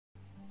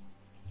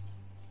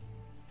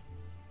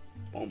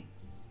Bum,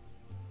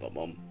 bum,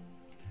 bum,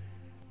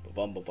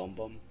 bum, bum, bum,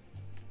 bum.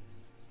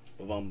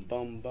 Bum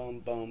bum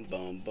bum bum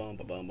bum bum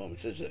bum bum. It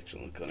says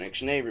excellent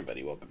connection. Hey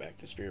everybody, welcome back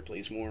to Spirit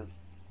Plays More.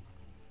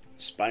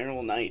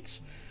 Spiral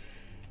Knights.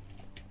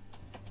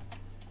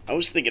 I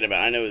was thinking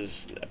about, I know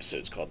this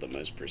episode's called the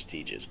most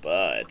prestigious,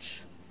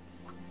 but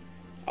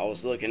I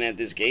was looking at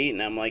this gate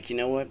and I'm like, you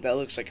know what? That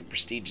looks like a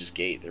prestigious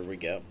gate. There we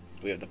go.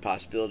 We have the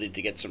possibility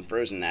to get some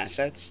frozen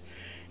assets.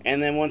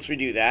 And then once we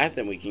do that,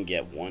 then we can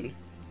get 1,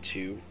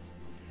 2,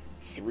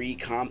 3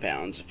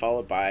 compounds,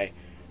 followed by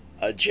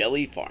a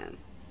jelly farm.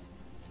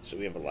 So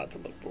we have a lot to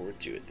look forward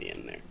to at the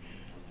end there.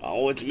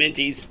 Oh, it's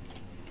Minties.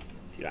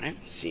 Dude, I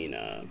haven't seen,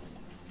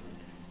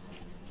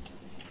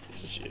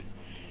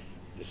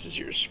 This is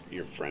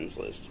your friends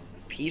list.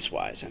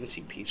 Piecewise. I haven't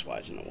seen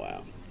Piecewise in a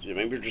while.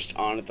 Maybe we're just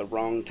on at the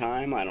wrong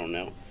time. I don't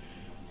know.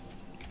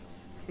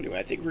 Anyway,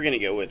 I think we're going to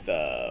go with,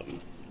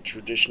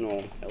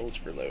 traditional, that was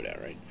for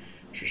loadout, right?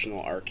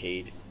 Traditional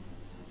arcade.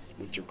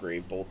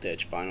 Wintergrave, Bolt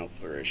Edge, Final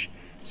Flourish.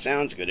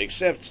 Sounds good,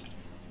 except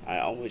I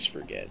always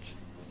forget.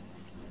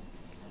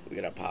 We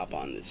gotta pop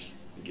on this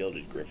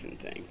Gilded Griffin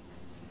thing.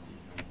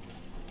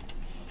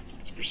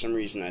 For some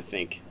reason I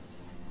think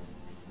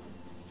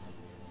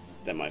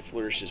that my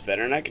Flourish is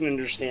better, and I can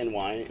understand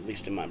why, at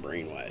least in my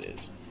brain why it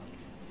is.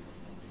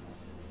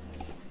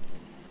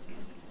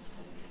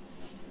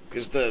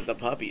 Because the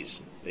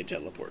puppies, they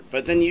teleport.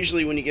 But then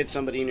usually when you get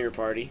somebody in your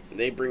party,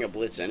 they bring a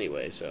blitz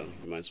anyway, so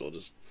you might as well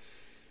just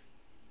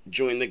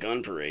join the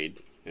gun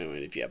parade.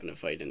 Anyway, if you happen to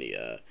fight any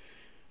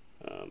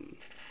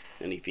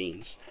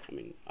fiends. I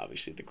mean,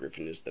 obviously the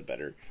Griffin is the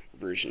better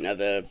version. Now,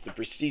 the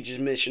prestigious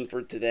mission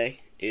for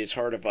today is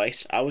Heart of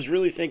Ice. I was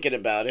really thinking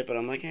about it, but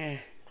I'm like,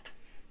 I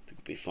think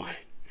it'll be fine.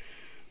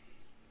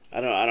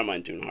 I don't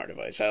mind doing Heart of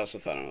Ice. I also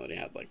thought I only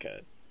had like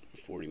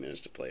 40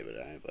 minutes to play, but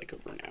I have like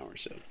over an hour,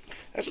 so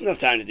that's enough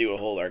time to do a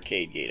whole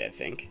arcade gate, I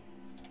think.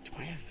 Do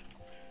I have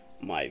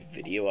my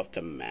video up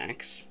to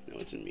max? No,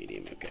 it's in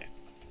medium. Okay.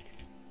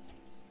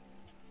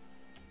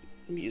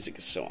 The music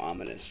is so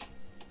ominous.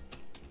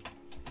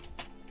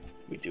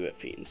 We do have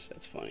fiends.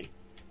 That's funny.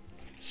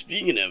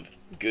 Speaking of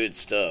good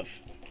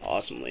stuff,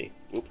 awesomely.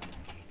 Whoop.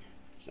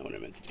 That's not what I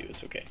meant to do.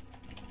 It's okay.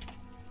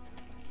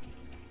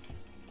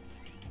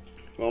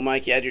 Well,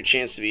 Mike, you had your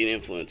chance to be an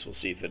influence. We'll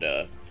see if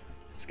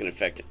it's gonna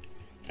affect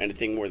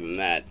anything more than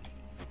that.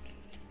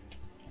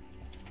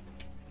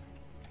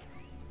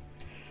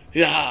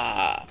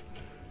 Yeah.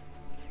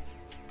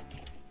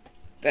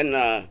 Then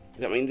I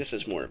mean, this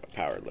is more of a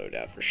power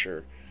loadout for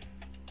sure.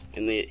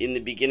 In the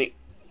beginning,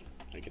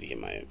 I gotta get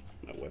my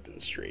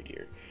weapons straight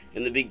here.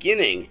 In the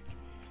beginning,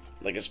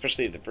 like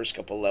especially the first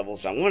couple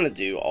levels, I want to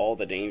do all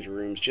the danger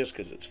rooms just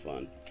because it's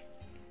fun.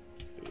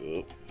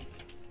 Ooh.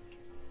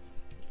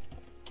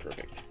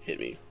 Perfect. Hit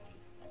me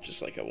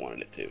just like I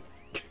wanted it to.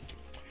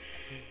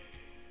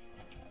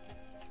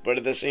 But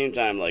at the same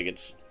time, like,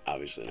 it's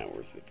obviously not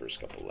worth the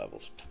first couple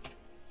levels.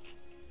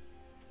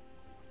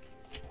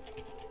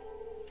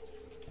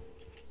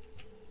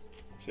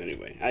 So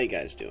anyway, how you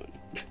guys doing?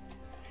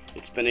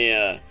 It's been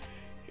a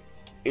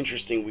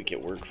interesting week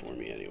at work for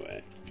me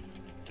anyway.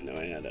 I know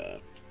I had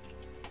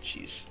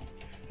jeez,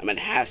 I'm at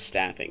half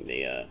staffing.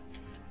 They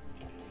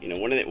you know,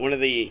 one of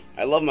the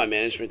I love my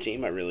management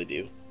team, I really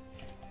do.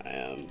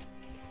 I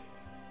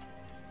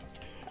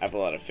have a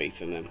lot of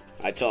faith in them.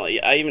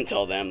 I even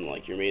tell them,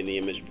 like, you're made in the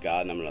image of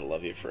God and I'm gonna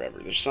love you forever.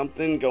 There's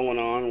something going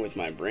on with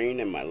my brain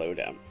and my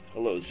loadout.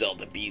 Hello,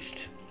 Zelda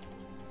Beast.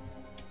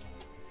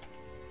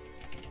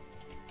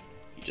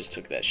 You just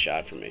took that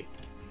shot from me.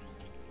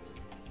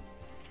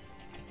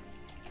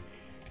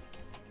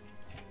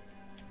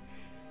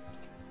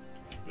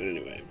 But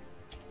anyway,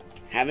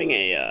 having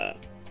a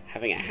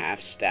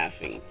half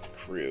staffing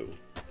crew,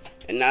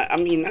 and not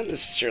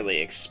necessarily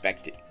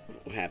expected.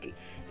 What happened?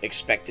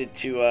 Expected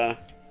to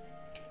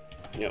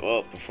you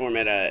know, perform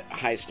at a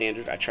high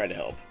standard. I try to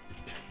help.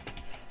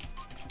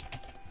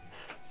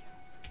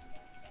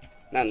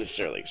 Not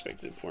necessarily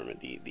expected to perform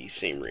at the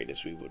same rate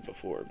as we would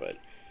before, but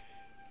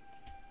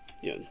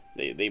you know,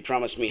 they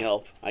promised me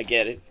help. I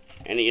get it,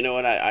 and you know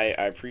what? I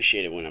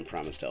appreciate it when I'm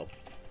promised help.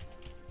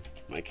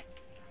 Mike,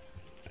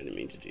 I didn't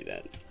mean to do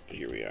that, but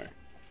here we are.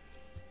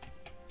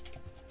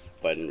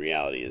 But in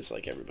reality, it's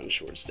like everyone's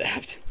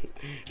short-staffed.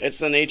 It's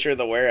the nature of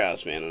the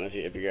warehouse, man. I don't know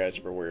if you guys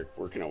ever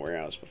work in a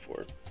warehouse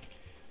before.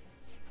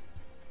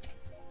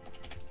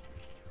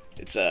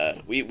 It's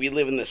we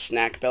live in the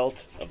snack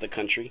belt of the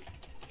country.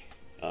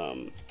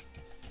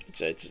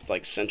 It's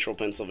like central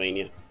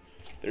Pennsylvania.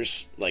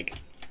 There's like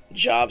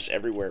jobs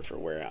everywhere for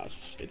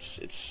warehouses.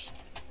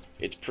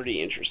 It's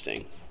pretty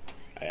interesting.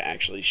 I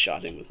actually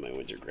shot him with my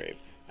Wintergrave.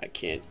 I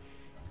can't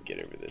get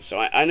over this. So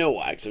I know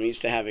why, because I'm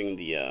used to having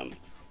the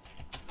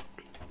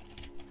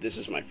this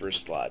is my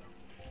first slot,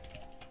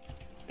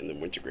 and the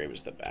Wintergrave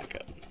is the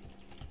backup.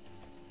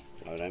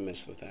 Why would I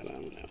mess with that? I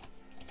don't know.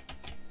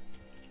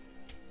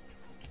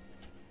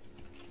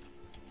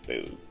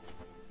 Boom.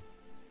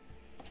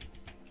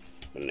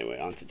 But anyway,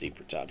 on to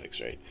deeper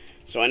topics, right?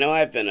 So I know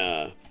I've been,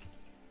 I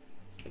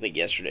think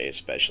yesterday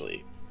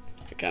especially,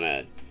 I kind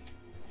of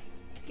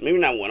maybe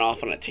not went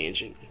off on a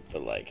tangent,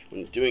 but like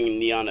when doing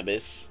Neon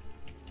Abyss,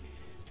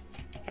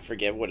 I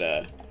forget what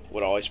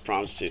always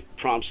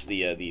prompts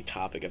the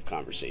topic of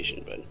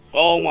conversation. But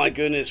oh my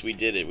goodness, we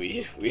did it.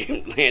 We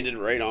landed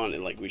right on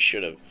it like we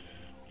should have.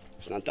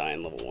 It's not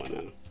dying level 1,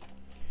 huh?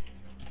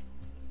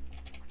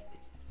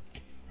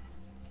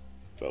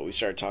 But we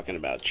started talking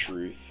about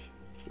truth,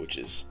 which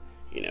is,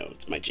 you know,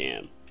 it's my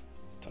jam.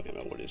 Talking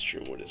about what is true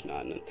and what is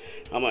not. And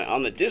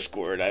on the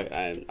Discord,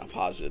 I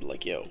posited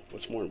like, yo,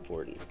 what's more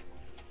important,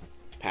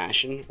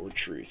 passion or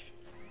truth?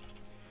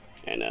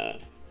 And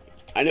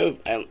I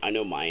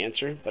know my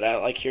answer, but I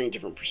like hearing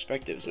different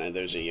perspectives. And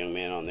there's a young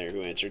man on there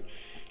who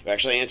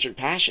actually answered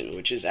passion,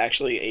 which is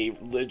actually a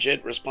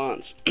legit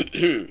response.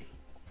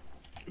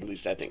 At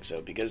least I think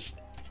so, because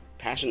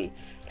passion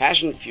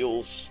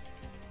fuels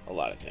a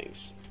lot of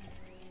things.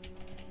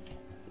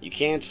 You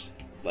can't,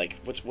 like,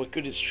 what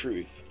good is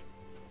truth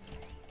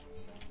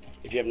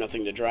if you have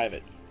nothing to drive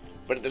it?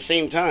 But at the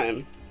same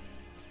time,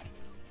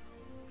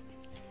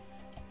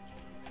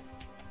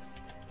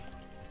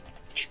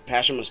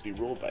 passion must be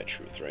ruled by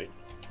truth, right?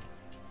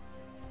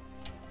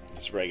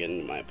 That's where I get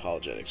into my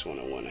apologetics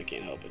 101. I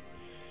can't help it.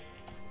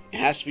 It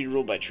has to be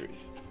ruled by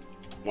truth.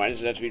 Why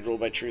does it have to be ruled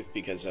by truth?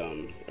 Because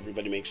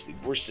everybody makes the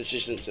worst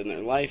decisions in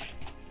their life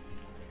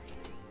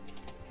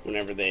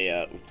whenever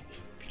they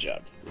good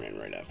job, ran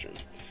right after him.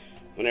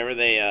 Whenever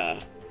they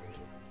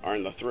are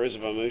in the throes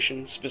of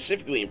emotion,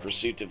 specifically in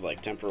pursuit of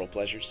like temporal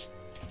pleasures.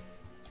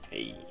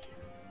 Hey.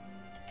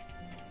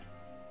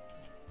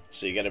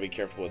 So you got to be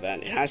careful with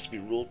that. It has to be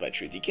ruled by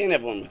truth. You can't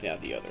have one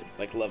without the other,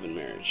 like love and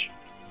marriage.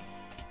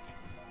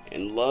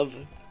 And love,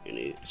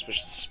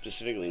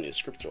 specifically in a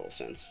scriptural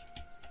sense.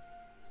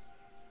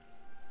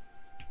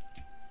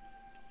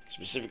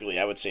 Specifically,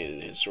 I would say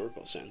in a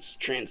historical sense,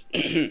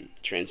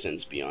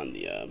 transcends beyond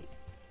the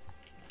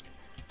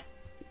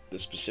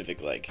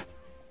specific, like,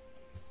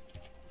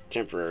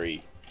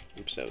 temporary.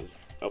 Oops,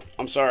 oh,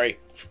 I'm sorry.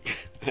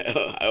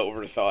 I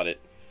overthought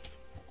it.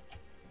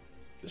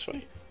 This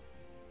way.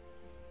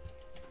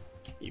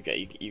 You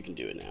can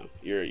do it now.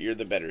 You're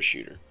the better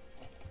shooter.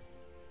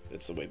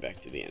 That's the way back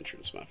to the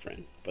entrance, my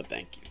friend. But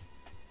thank you.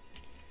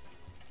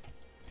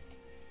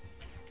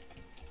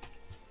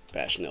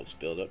 Passion helps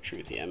build up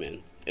truth. Yeah,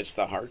 man. It's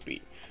the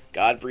heartbeat.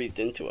 God breathed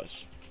into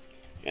us.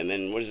 And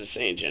then what does it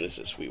say in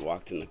Genesis? We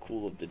walked in the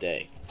cool of the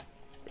day.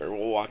 Or we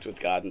walked with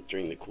God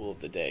during the cool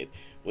of the day.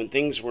 When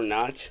things were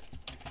not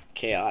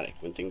chaotic.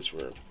 When things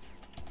were,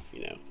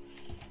 you know,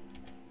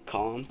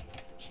 calm.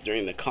 So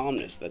during the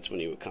calmness, that's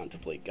when he would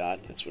contemplate God.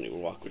 That's when he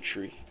would walk with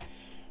truth.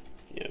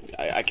 You know,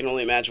 I can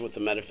only imagine what the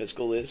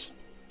metaphysical is.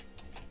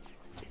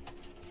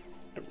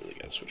 I really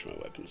gotta switch my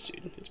weapons,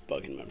 dude. It's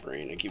bugging my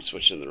brain. I keep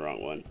switching to the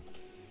wrong one.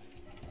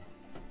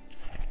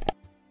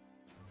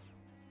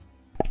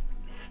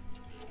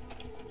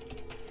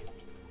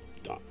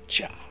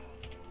 Cha.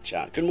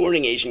 Good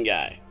morning, Asian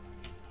guy.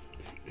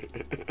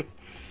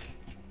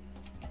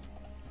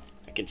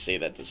 I can say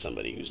that to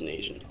somebody who's an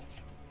Asian,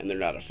 and they're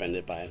not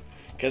offended by it,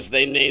 because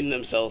they name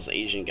themselves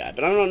Asian guy.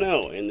 But I don't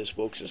know, in this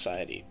woke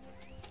society,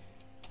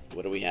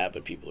 what do we have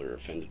but people are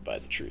offended by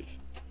the truth?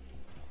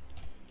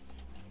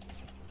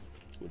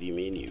 What do you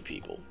mean, you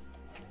people?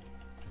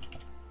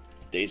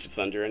 Days of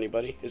Thunder,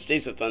 anybody? It's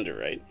Days of Thunder,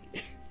 right?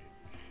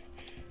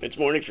 It's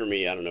morning for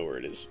me. I don't know where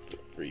it is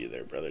for you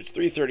there, brother. It's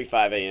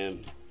 3:35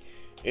 a.m.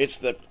 It's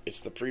the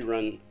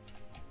pre-run,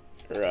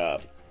 or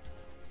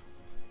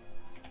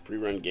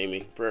pre-run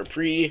gaming, or a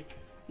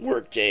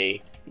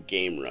pre-workday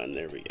game run.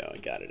 There we go. I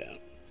got it out.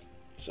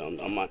 So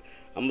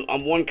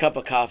I'm one cup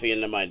of coffee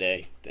into my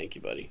day. Thank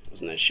you, buddy.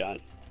 Wasn't that a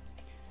shot?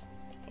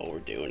 Oh, we're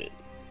doing it.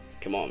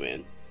 Come on,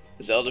 man.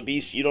 Zelda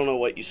Beast, you don't know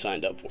what you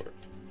signed up for.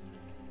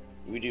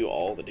 We do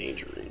all the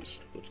danger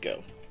rooms. Let's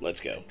go. Let's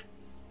go.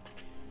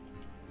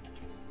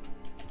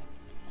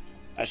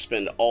 I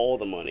spend all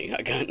the money.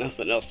 I got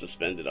nothing else to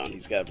spend it on.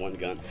 He's got one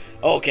gun.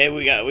 Oh, okay,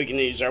 we can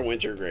use our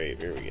winter grave.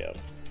 Here we go.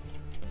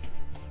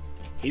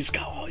 He's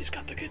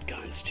got the good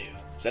guns too.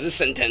 Is that a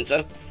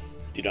Sentenza?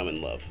 Dude, I'm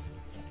in love.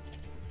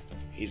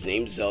 He's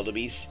named Zelda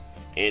Beast,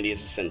 and he has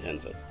a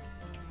Sentenza.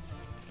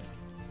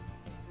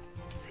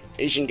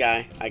 Asian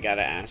guy, I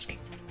gotta ask,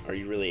 are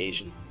you really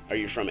Asian? Are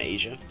you from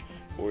Asia?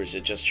 Or is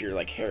it just your,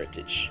 like,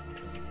 heritage?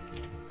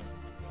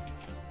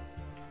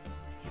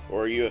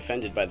 Or are you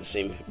offended by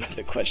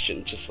the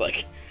question, just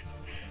like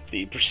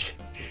the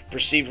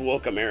perceived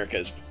woke America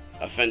is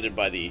offended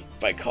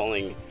by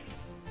calling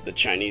the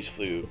Chinese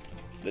flu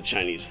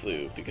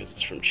because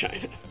it's from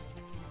China?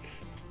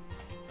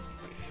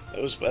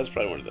 That's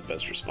probably one of the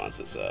best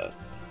responses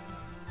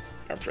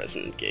our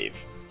president gave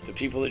to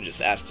people who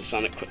just ask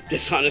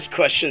dishonest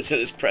questions in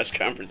his press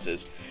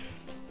conferences.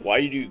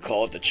 Why do you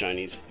call it the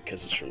Chinese?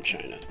 Because it's from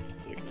China.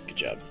 Good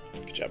job,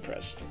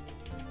 press.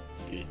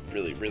 You're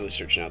really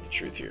searching out the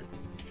truth here.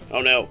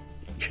 Oh no!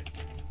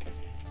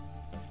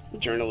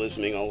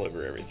 Journalisming all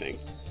over everything.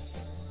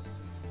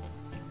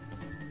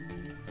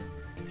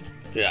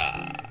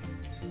 Yeah.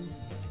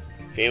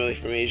 Family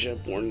from Asia,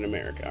 born in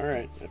America.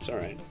 Alright, that's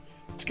alright.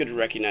 It's good to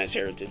recognize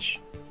heritage.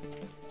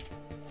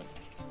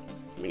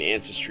 I mean,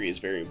 ancestry is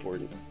very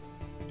important.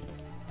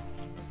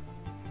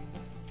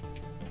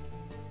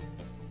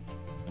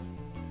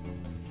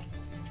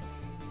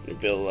 Not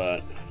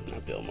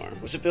Bill Maher.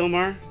 Was it Bill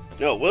Maher?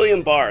 No,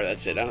 William Barr.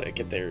 That's it. I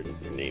get their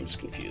names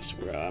confused.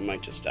 I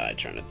might just die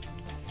trying to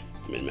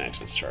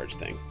min-max this charge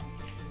thing.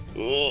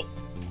 Ooh.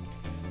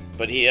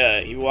 But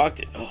he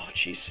walked it. Oh,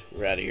 jeez.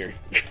 We're out of here.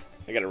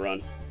 I gotta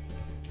run.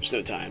 There's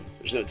no time.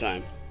 There's no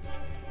time.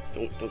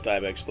 Don't die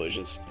by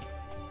explosions.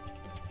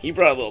 He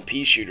brought a little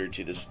pea shooter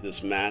to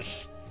this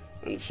mass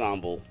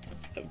ensemble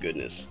of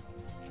goodness.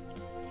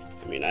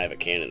 I mean, I have a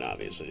cannon,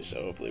 obviously,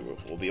 so hopefully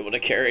we'll be able to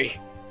carry.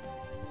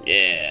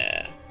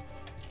 Yeah.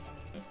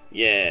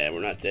 Yeah,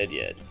 we're not dead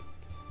yet.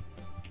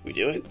 We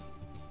do it?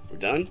 We're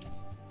done?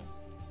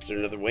 Is there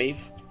another wave?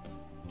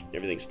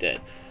 Everything's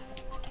dead.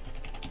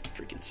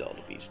 Freaking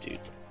Zelda Beast, dude.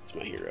 It's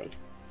my hero.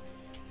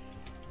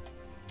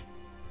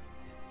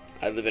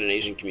 I live in an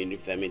Asian community,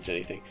 if that means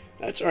anything.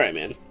 That's alright,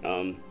 man.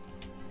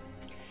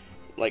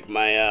 Like,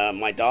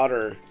 my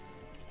daughter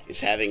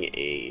is having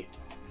a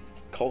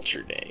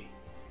culture day.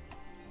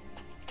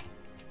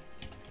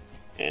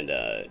 And,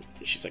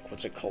 she's like,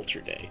 what's a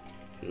culture day?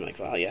 And I'm like,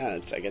 well, yeah,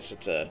 I guess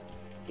it's a,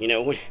 you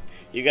know,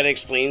 you gotta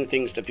explain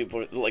things to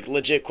people, like,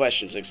 legit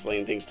questions,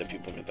 explain things to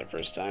people for the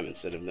first time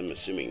instead of them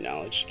assuming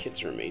knowledge.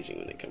 Kids are amazing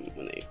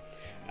when they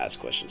ask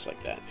questions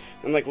like that.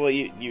 I'm like, well,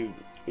 you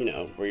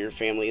know, where your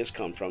family has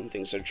come from,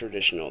 things are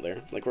traditional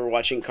there. Like, we're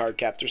watching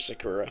Cardcaptor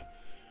Sakura,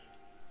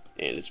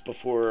 and it's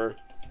before,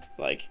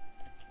 like,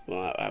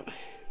 well, I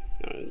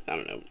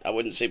don't know, I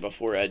wouldn't say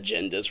before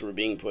agendas were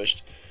being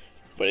pushed,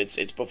 but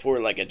it's before,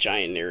 like, a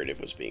giant narrative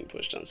was being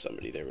pushed on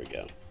somebody. There we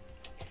go.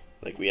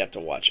 Like, we have to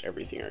watch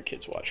everything our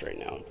kids watch right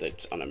now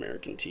that's on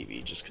American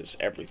TV just because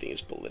everything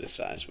is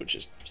politicized, which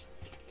is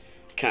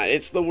kind of,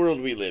 it's the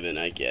world we live in,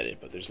 I get it,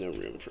 but there's no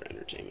room for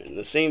entertainment. And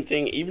the same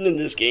thing, even in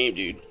this game,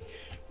 dude,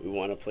 we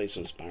want to play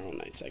some Spiral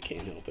Knights, I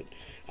can't help it.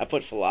 I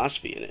put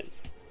philosophy in it.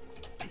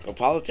 But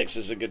politics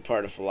is a good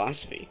part of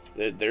philosophy.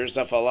 There's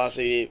a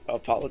philosophy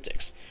of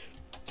politics.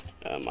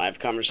 I have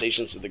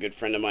conversations with a good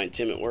friend of mine,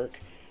 Tim, at work,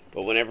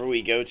 but whenever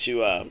we go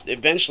to,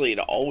 eventually it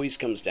always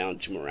comes down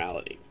to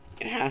morality.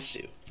 It has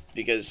to.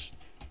 Because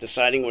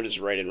deciding what is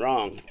right and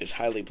wrong is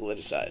highly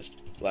politicized.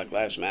 Black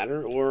Lives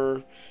Matter,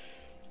 or,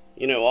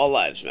 you know, all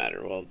lives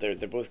matter. Well, they're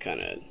both kind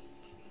of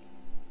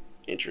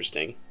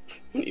interesting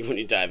when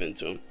you dive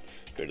into them.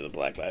 Go to the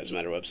Black Lives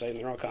Matter website, and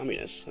they're all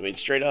communists. I mean,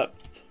 straight up.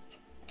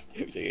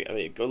 I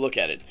mean, go look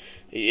at it.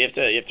 You have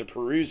to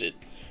peruse it,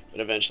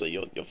 but eventually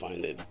you'll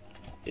find that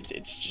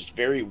it's just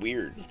very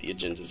weird, the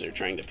agendas they're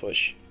trying to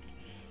push.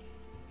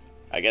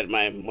 I got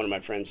one of my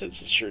friends has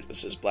a shirt that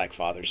says Black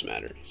Fathers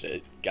Matter. He's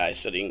a guy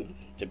studying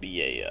to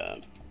be a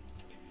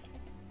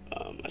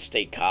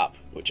state cop,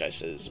 which I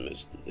says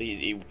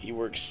he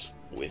works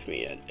with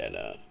me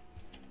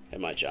at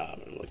my job.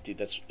 And I'm like, dude,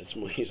 that's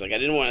he's like, I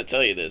didn't want to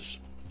tell you this,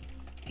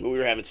 but we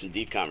were having some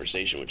deep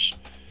conversation, which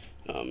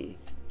at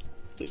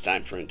least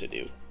I'm prone to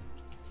do.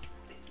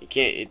 You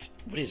can't.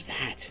 What is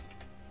that?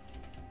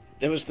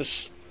 That was the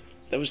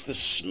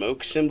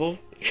smoke symbol.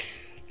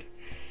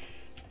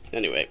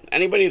 Anyway,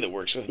 anybody that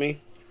works with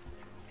me,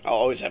 I'll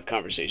always have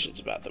conversations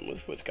about them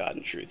with God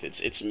and truth.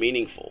 It's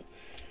meaningful.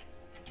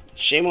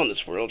 Shame on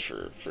this world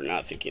for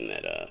not thinking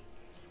that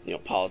you know,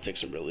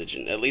 politics and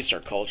religion, at least our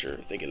culture,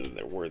 thinking that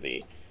they're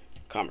worthy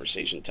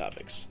conversation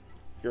topics.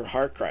 Your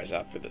heart cries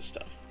out for this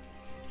stuff.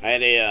 I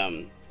had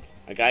a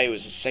guy who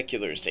was a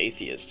secularist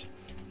atheist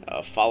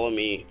follow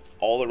me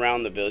all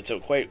around the building.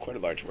 So quite a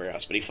large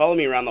warehouse, but he followed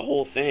me around the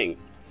whole thing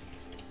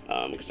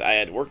because I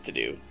had work to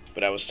do.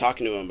 But I was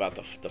talking to him about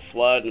the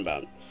flood and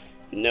about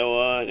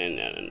Noah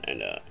and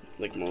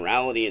like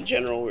morality in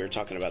general. We were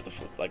talking about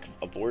like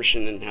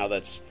abortion and how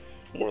that's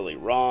morally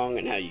wrong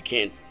and how you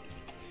can't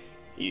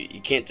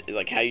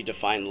like how you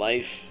define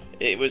life.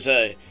 It was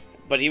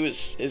but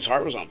his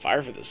heart was on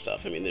fire for this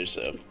stuff. I mean, there's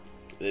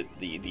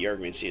the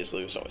argument C.S.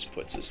 Lewis always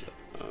puts is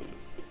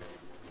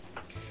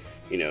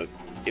you know,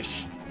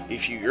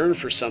 if you yearn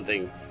for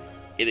something,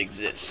 it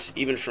exists.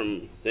 Even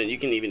from then, you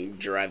can even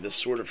derive this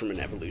sort of from an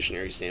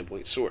evolutionary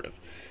standpoint. Sort of,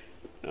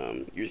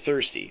 you're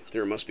thirsty,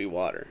 there must be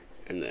water,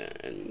 and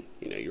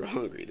you know, you're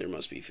hungry, there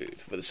must be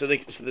food. But so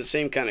the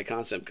same kind of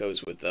concept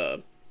goes with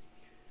you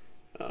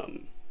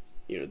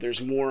know,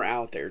 there's more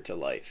out there to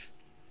life.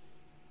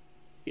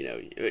 You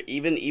know,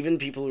 even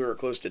people who are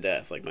close to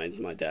death, like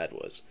my dad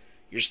was,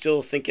 you're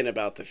still thinking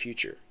about the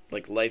future.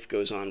 Like, life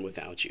goes on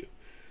without you.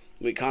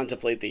 We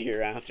contemplate the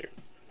hereafter.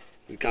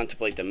 We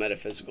contemplate the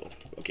metaphysical.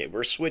 Okay,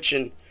 we're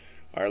switching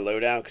our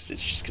loadout because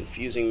it's just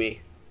confusing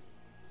me.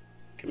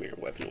 Come here,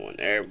 weapon one.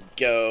 There we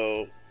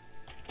go.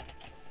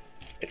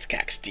 It's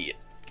Caxtla.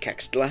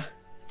 Caxtla.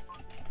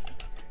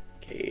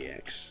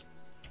 KXDLA.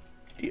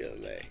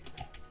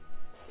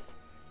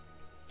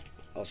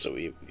 Also,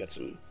 we got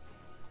some.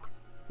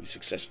 We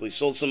successfully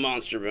sold some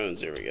monster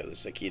bones. There we go. This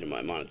is the key to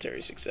my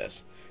monetary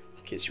success,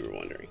 in case you were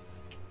wondering.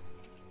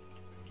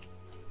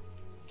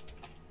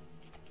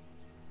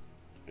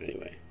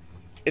 Anyway.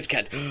 It's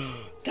cat.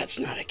 That's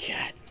not a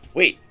cat.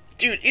 Wait,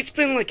 Dude, it's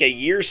been like a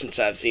year since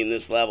I've seen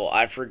this level.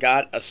 I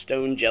forgot a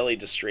stone jelly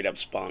just straight up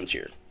spawns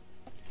here.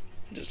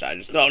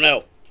 No,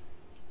 no.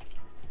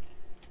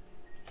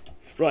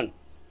 Run.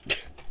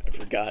 I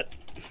forgot.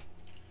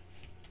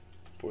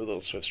 Poor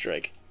little Swift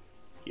Strike.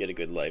 He had a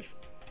good life.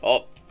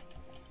 Oh.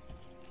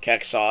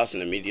 Cack sauce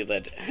and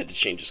immediately had to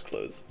change his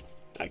clothes.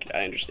 I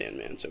understand,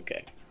 man. It's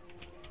okay.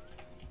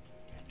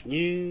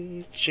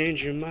 You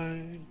change your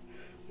mind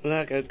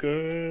like a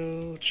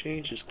girl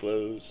changes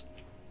clothes.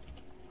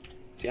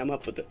 See, I'm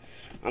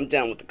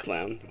down with the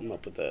clown. I'm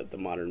up with the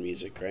modern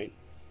music, right?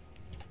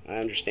 I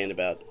understand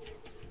about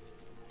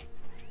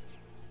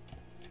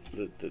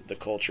the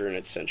culture and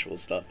its sensual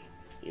stuff,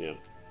 you know.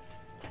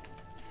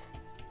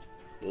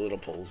 The little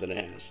pulls that it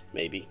has,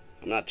 maybe.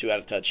 I'm not too out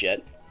of touch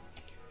yet.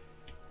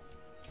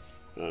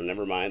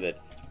 Never mind that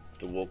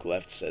the woke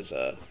left says,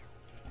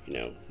 you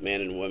know,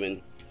 man and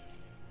women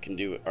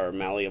are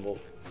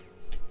malleable.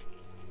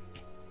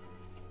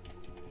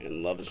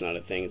 And love is not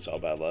a thing, it's all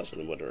about lust.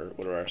 And what do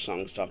our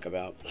songs talk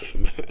about?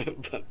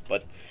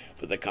 but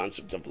the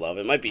concept of love,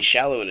 it might be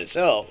shallow in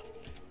itself.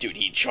 Dude,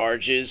 he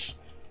charges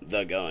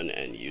the gun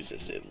and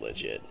uses it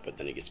legit, but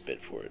then he gets bit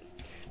for it.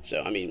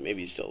 So, I mean,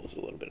 maybe he still has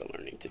a little bit of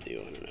learning to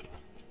do, I don't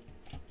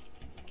know.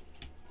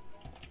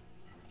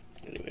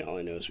 Anyway, all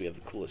I know is we have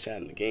the coolest hat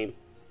in the game.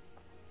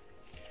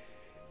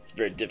 It's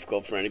very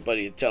difficult for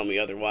anybody to tell me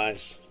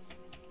otherwise.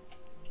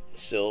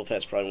 Sylv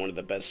has probably one of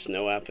the best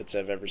snow outfits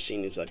I've ever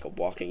seen. He's like a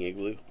walking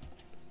igloo.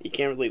 You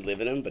can't really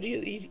live in him, but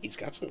he's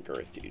got some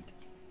girth, dude.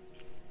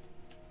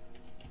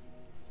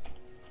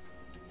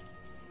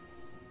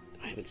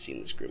 I haven't seen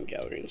this Grim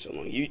Gallery in so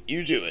long. You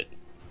do it.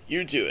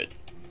 You do it.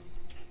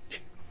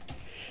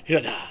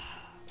 Yada.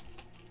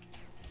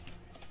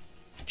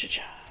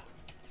 Cha-cha.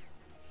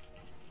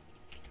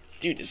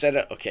 Dude, is that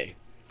a... Okay.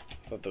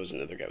 I thought that was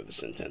another guy with a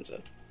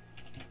Sentenza.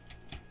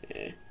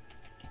 Yeah.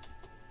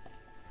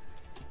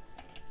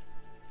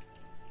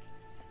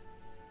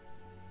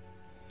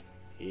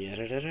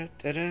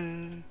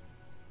 Ya-da-da-da-da-da.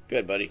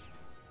 Good, buddy.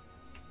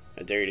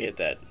 I dare you to hit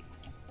that.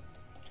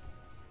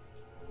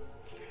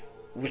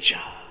 Witcha.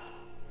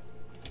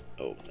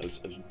 Oh, that was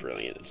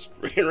brilliant. It just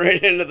ran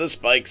right into the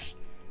spikes.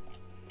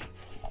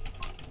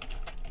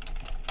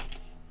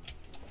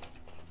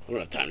 I don't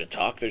have time to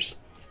talk. There's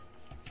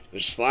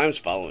slimes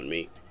following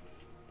me.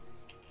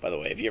 By the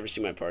way, have you ever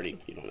seen my party?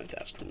 You don't have to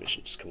ask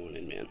permission. Just come on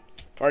in, man.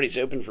 Party's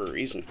open for a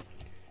reason.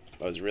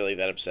 If I was really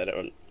that upset,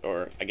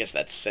 or I guess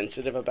that's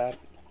sensitive about it,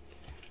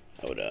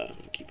 I would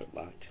keep it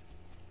locked.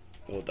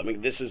 Well, I mean,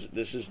 this is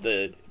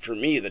for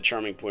me the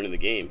charming point of the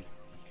game.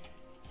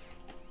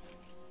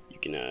 You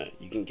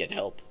can get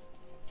help.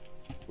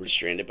 We're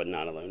stranded but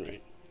not alone,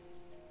 right?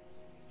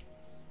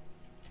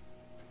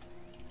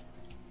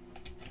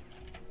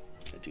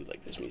 I do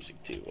like this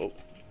music too. Oh.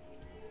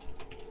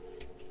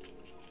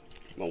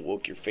 I'm gonna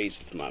woke your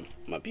face with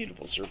my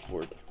beautiful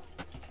surfboard.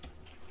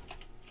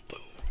 Boom,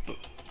 boom.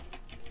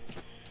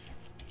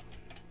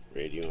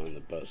 Radio on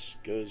the bus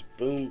goes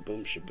boom,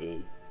 boom,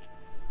 shaboom.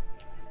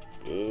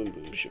 Boom,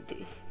 boom,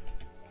 shaboom.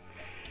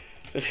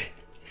 So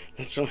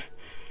that's what I'm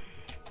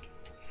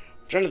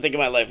trying to think of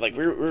my life. Like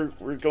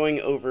we're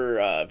going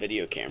over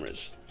video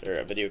cameras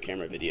or video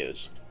camera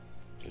videos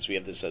because we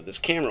have this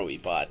camera we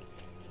bought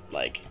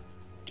like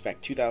it's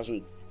back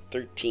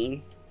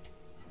 2013,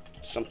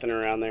 something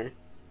around there.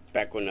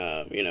 Back when,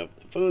 you know,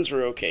 the phones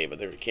were okay, but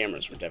their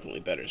cameras were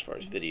definitely better as far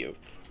as video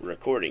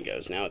recording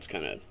goes. Now it's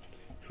kind of,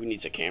 who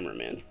needs a camera,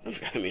 man?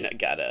 I mean, I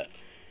gotta...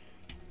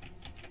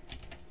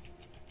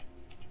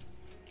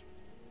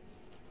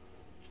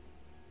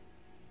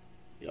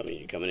 I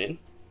mean, you coming in?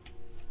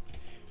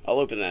 I'll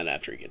open that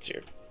after he gets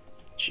here.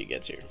 She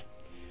gets here.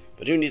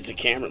 But who needs a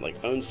camera?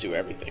 Like, phones do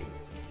everything.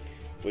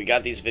 We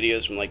got these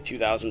videos from, like,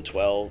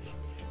 2012.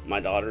 My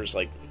daughter's,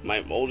 like,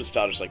 my oldest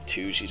daughter's, like,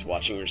 2. She's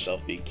watching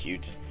herself be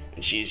cute.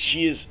 And she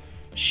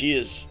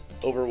is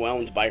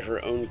overwhelmed by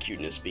her own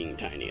cuteness being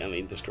tiny. I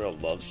mean, this girl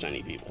loves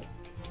tiny people.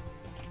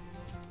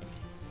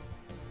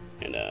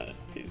 And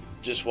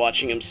just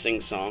watching him sing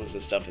songs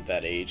and stuff at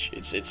that age,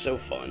 it's so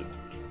fun.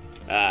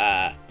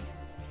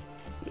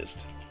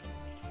 Missed.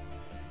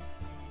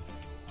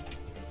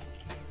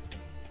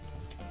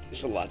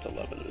 There's a lot to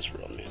love in this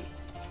world, man.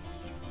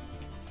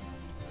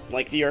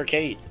 Like the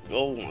arcade.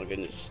 Oh my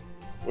goodness.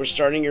 We're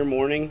starting your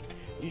morning.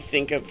 You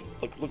think of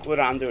look what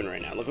I'm doing right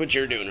now. Look what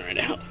you're doing right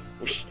now.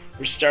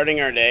 We're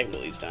starting our day. Well,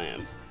 at least I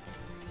am.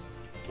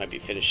 Might be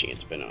finishing it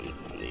depending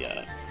on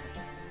the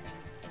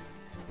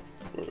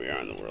where we are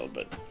in the world,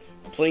 but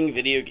playing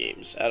video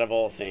games out of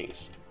all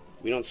things.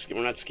 We're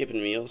not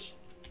skipping meals.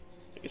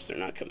 I guess they're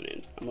not coming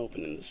in. I'm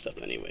opening this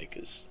stuff anyway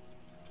because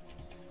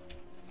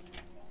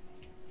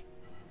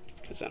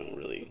I don't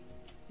really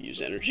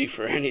use energy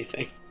for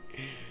anything.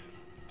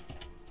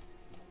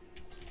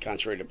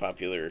 Contrary to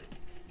popular,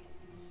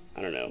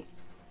 I don't know.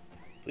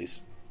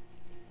 Please.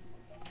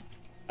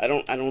 I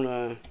don't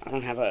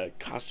have a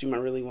costume I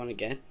really want to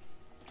get.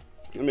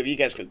 Maybe you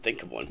guys can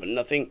think of one, but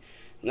nothing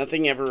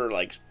ever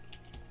like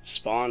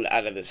spawned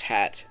out of this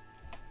hat.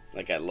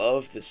 Like I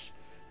love this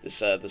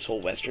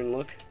whole Western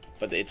look.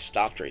 but it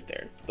stopped right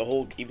there. The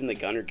whole, even the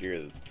gunner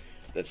gear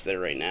that's there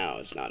right now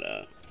is not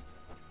a.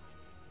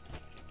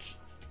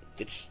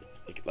 It's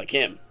like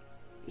him.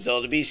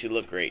 Zelda Beast, you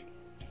look great.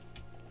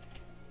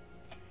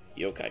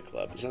 Yokai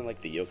Club. Isn't that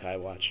like the Yokai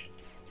Watch?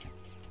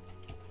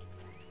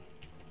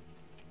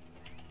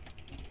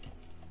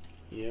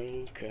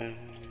 Yokai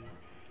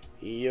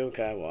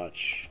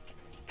Watch.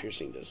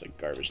 Piercing does like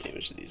garbage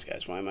damage to these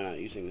guys. Why am I not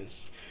using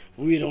this?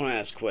 We don't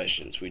ask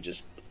questions. We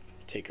just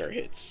take our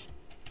hits.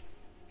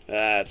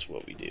 That's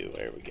what we do.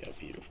 There we go.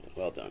 Beautiful.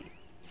 Well done.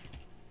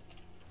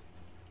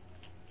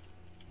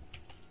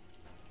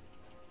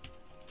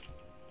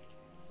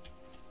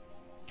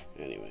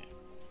 Anyway.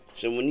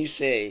 So when you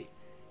say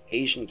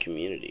Asian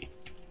community,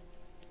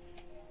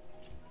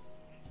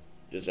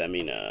 does that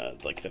mean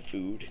like the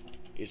food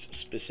is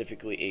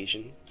specifically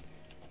Asian?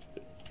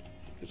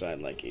 Because I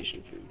like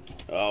Asian food.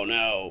 Oh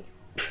no!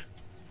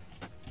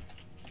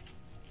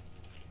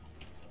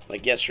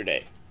 Like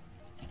yesterday.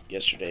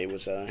 Yesterday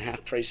was a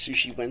half-price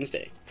sushi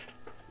Wednesday,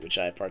 which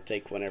I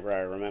partake whenever I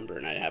remember,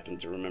 and I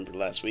happened to remember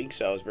last week,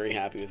 so I was very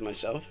happy with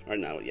myself. Or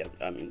no, yeah,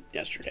 I mean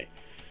yesterday.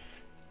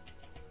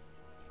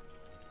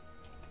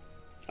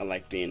 I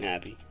like being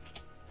happy.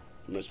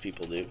 Most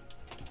people do.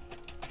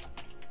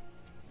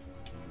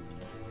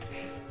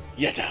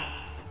 Yetta!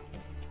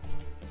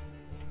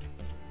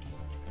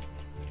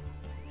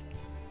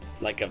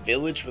 Like a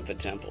village with a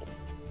temple.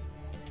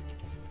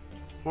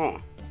 Huh.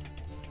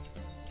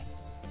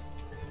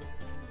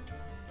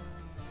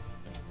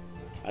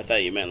 I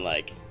thought you meant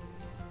like...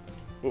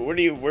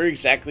 Where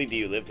exactly do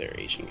you live there,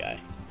 Asian guy?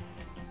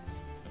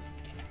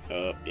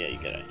 Oh,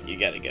 yeah, you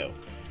gotta go.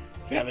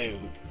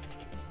 Baboom.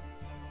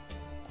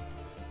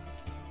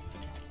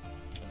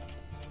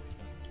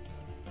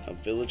 A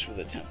village with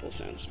a temple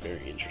sounds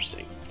very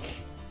interesting.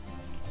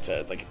 It's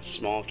like a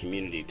small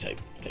community type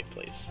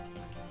place.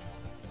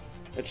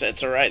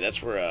 It's all right.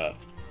 That's where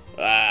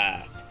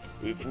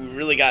we've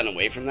really gotten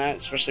away from that,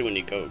 especially when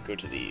you go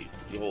to the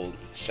whole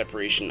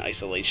separation,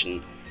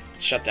 isolation,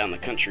 shut down the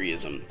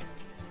countryism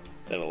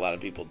that a lot of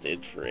people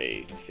did for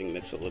a thing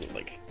that's a little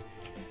like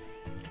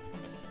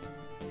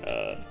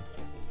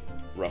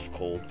rough,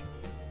 cold.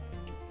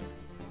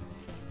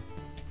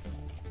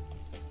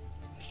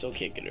 I still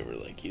can't get over,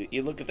 like,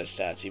 you look at the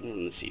stats, even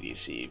from the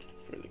CDC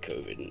for the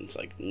COVID, and it's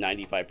like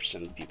 95%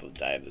 of the people that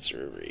die of this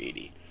are over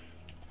 80.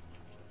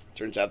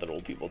 Turns out that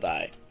old people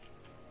die.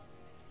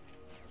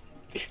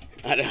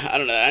 I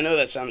don't know. I know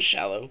that sounds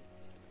shallow.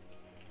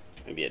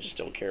 Maybe I just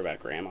don't care about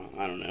grandma.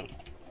 I don't know.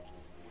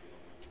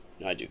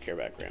 No, I do care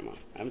about grandma.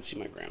 I haven't seen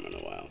my grandma in a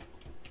while.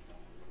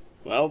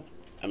 Well,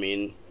 I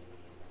mean,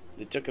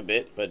 it took a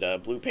bit,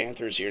 but Blue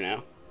Panther's here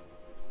now.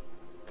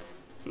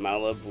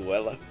 Mala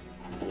Buella.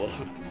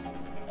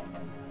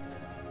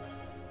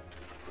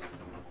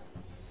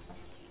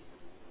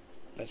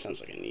 That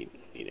sounds like a neat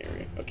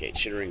area. Okay,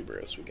 Chittering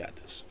Bros, we got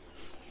this.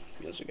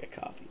 We also got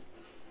coffee.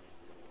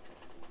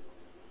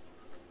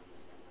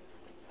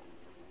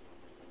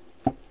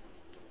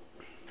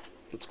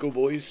 Let's go,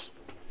 boys.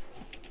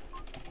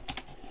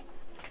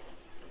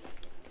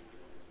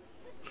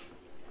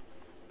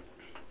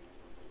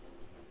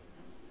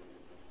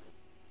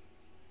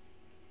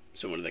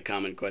 So one of the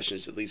common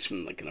questions, at least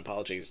from like an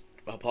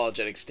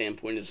apologetic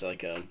standpoint, is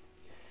like, you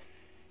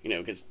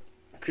know, because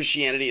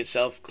Christianity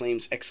itself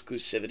claims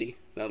exclusivity.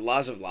 The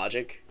laws of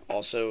logic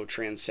also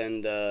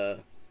transcend,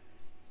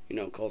 you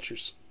know,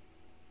 cultures.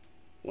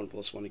 1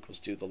 + 1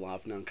 = 2, the law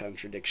of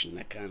non-contradiction,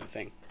 that kind of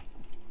thing.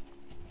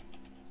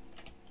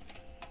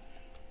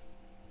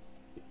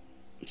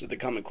 So the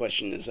common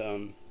question is,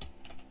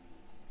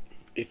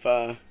 if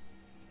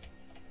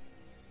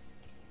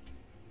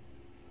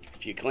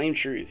you claim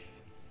truth,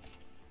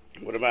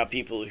 what about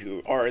people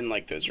who are in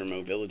like those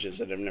remote villages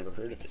that have never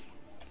heard of it?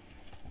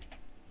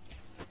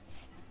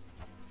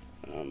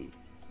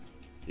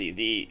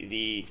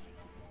 The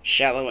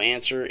shallow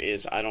answer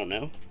is I don't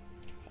know.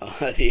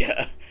 But you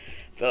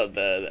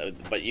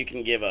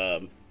can give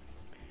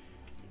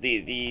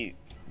the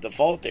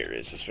fault there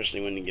is,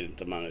 especially when you get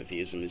into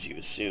monotheism, is you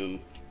assume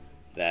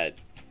that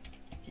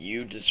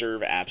you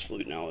deserve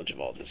absolute knowledge of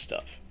all this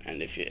stuff,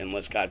 and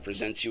unless God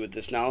presents you with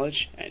this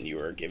knowledge, and you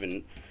are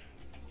given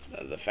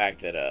the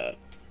fact that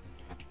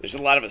there's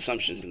a lot of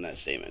assumptions in that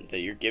statement,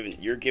 that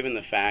you're given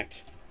the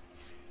fact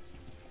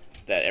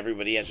that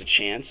everybody has a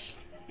chance,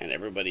 and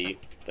everybody,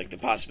 like the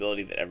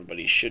possibility that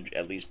everybody should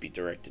at least be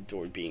directed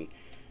toward being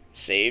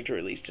saved, or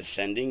at least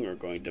ascending, or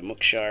going to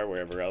Moksha, or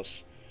wherever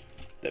else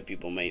that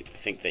people may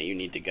think that you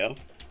need to go.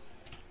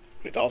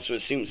 It also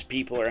assumes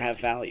people have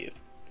value.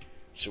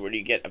 So where do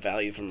you get a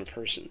value from a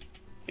person?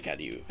 Like how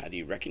do you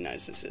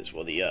recognize this as?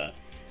 Well, you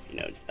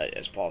know,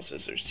 as Paul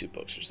says, there's two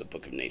books. There's the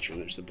book of nature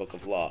and there's the book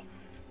of law,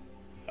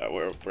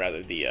 or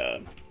rather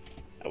the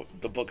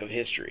book of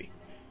history.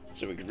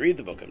 So we could read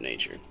the book of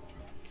nature.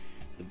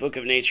 The book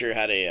of nature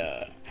had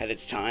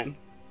its time,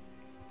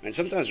 and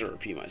sometimes I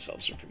repeat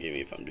myself, so forgive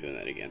me if I'm doing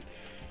that again.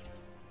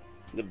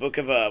 The book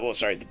of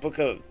the book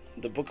of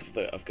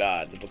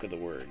God, the book of the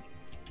Word.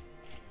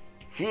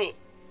 I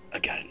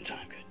got it in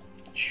time, good.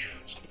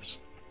 That's close.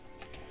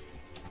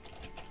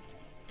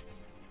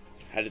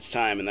 had its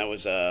time, and that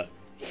was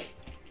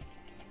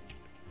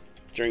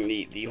during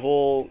the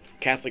whole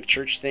Catholic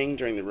Church thing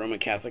during the Roman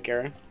Catholic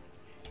era.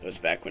 That was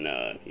back when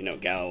you know,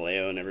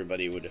 Galileo and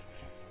everybody would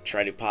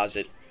try to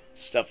posit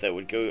stuff that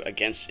would go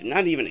against,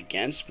 not even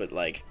against, but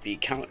like be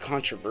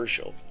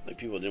controversial. Like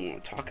people didn't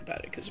want to talk about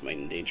it because it might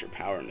endanger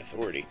power and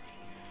authority.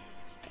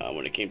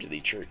 When it came to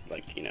the church,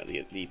 like, you know,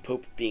 the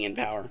Pope being in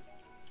power.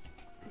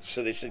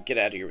 So they said, get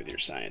out of here with your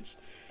science.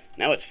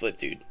 Now it's flipped,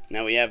 dude.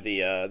 Now we have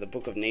the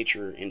Book of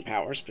Nature in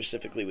power,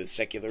 specifically with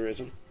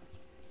secularism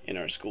in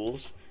our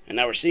schools. And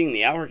now we're seeing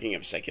the outworking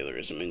of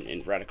secularism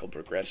in radical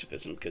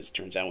progressivism, because it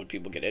turns out when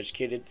people get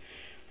educated,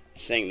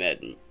 saying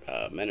that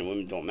men and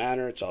women don't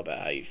matter, it's all about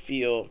how you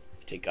feel,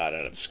 take God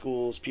out of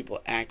schools,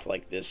 people act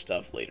like this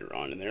stuff later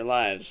on in their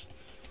lives.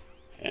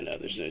 And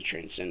there's no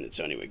transcendence.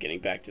 So anyway, getting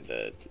back to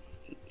the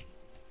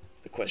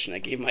question I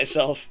gave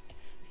myself,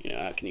 you know,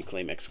 how can you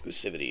claim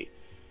exclusivity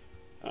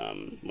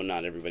when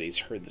not everybody's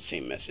heard the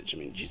same message? I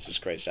mean, Jesus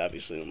Christ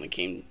obviously only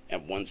came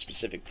at one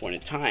specific point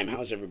in time.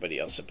 How is everybody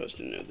else supposed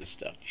to know this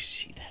stuff? You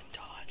see that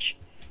dodge?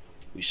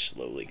 We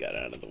slowly got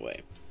out of the way.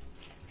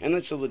 And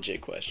that's a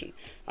legit question.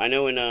 I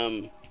know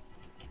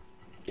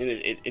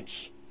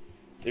it's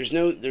there's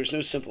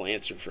no simple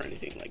answer for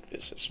anything like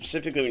this.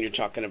 Specifically when you're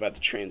talking about the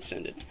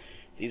transcendent.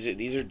 These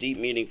are deep,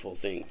 meaningful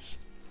things.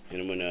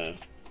 And when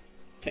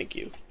thank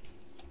you.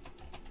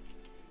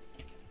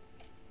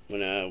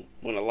 When a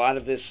lot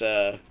of this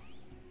when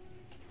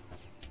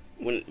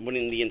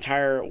in the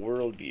entire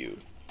worldview,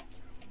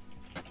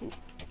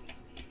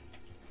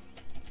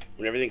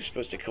 when everything's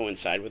supposed to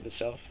coincide with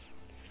itself,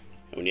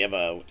 and when you have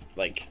a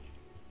like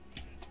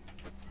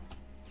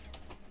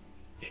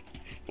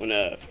when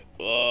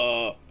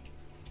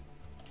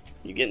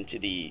you get into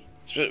the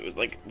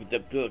like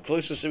the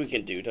closest thing we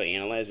can do to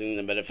analyzing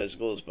the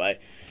metaphysical is by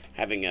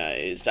having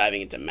is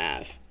diving into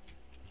math.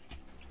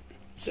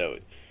 So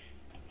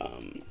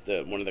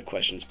one of the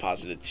questions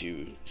posited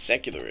to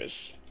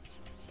secularists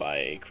by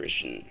a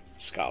Christian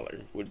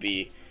scholar would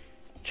be,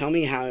 tell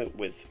me how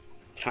with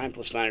time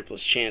plus matter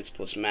plus chance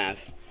plus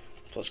math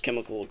plus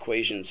chemical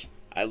equations,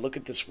 I look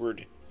at this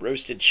word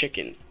roasted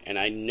chicken and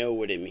I know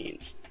what it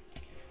means.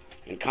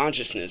 And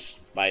consciousness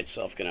by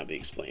itself cannot be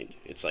explained.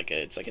 It's like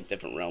a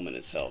different realm in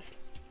itself.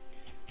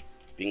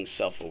 Being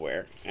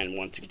self-aware and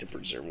wanting to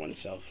preserve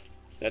oneself.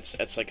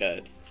 That's like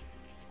a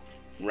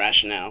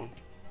rationale.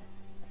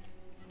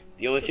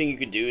 The only thing you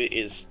could do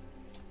is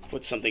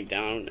put something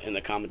down in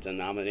the common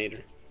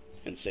denominator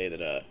and say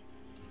that,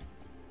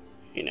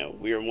 you know,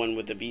 we are one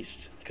with the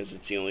beast, because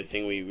it's the only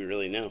thing we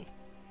really know.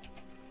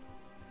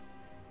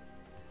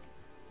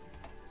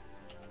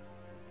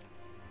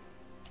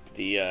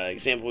 The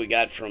example we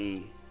got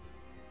from,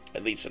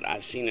 at least that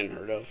I've seen and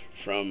heard of,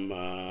 from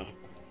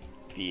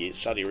the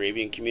Saudi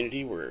Arabian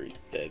community, where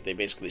they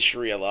basically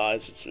Sharia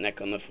laws, it's neck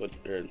on the foot,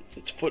 or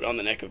it's foot on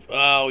the neck of,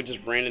 oh, we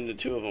just ran into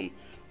two of them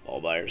all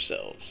by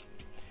ourselves.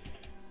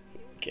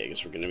 Okay, I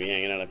guess we're going to be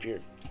hanging out up here.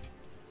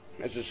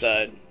 That's this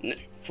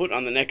foot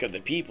on the neck of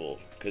the people,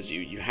 because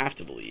you have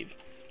to believe,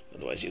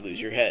 otherwise you lose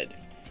your head.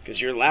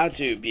 Because you're allowed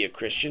to be a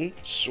Christian,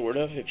 sort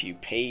of, if you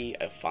pay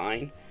a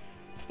fine.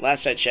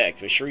 Last I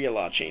checked, Sharia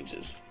law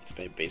changes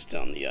based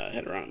on the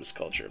heteronomous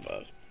culture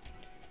above.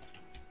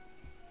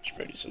 Should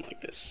probably do something like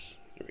this.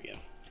 There we go.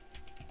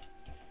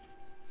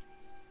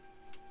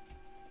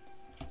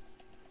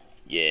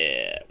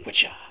 Yeah,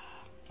 whatcha?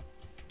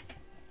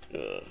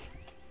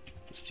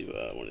 Let's do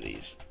one of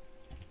these.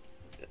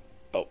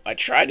 Oh, I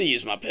tried to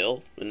use my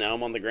pill, but now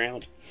I'm on the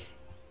ground.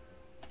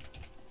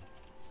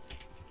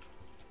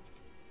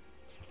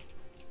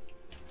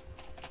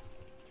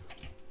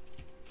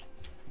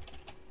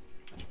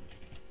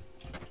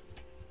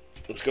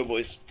 Let's go,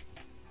 boys.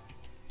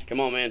 Come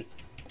on, man.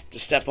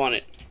 Just step on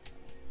it.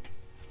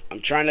 I'm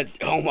trying to...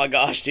 Oh my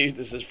gosh, dude.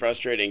 This is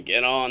frustrating.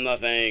 Get on the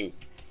thing.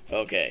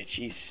 Okay,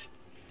 jeez.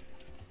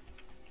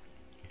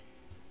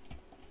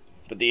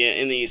 But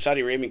in the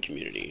Saudi Arabian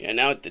community, and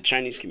now the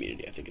Chinese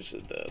community, I think is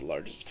the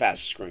largest,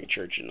 fastest growing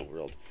church in the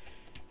world.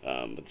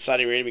 But the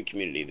Saudi Arabian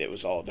community, that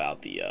was all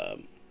about the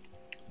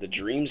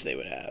dreams they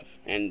would have.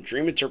 And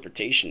dream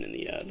interpretation in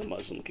the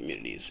Muslim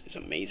community is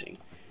amazing.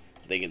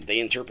 They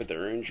interpret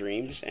their own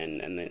dreams,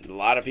 and a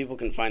lot of people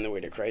can find their way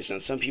to Christ.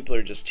 And some people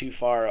are just too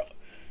far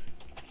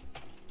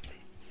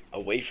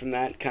away from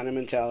that kind of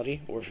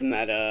mentality, or from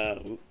that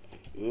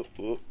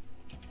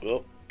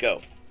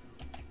go.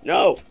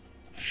 No.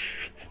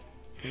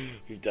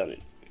 We've done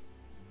it.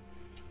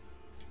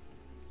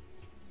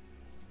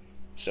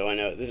 So I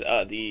know this.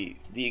 The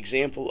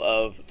example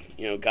of,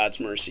 you know, God's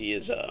mercy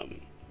is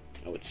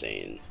I would say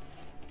in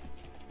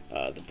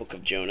the book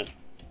of Jonah,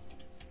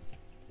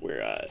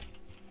 where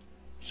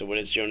so what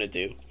does Jonah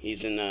do?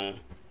 He's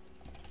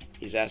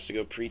asked to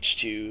go preach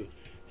to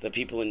the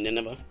people in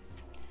Nineveh.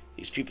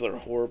 These people are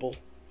horrible.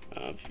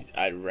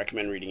 I'd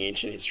recommend reading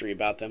ancient history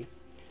about them.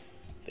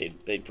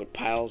 They'd put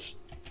piles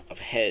of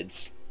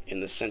heads in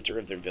the center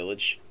of their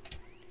village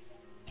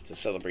to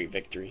celebrate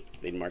victory.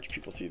 They'd march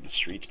people through the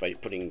streets by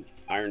putting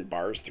iron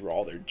bars through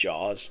all their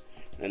jaws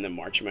and then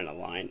march them in a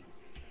line.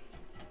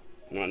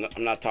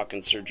 I'm not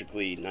talking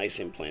surgically nice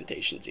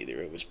implantations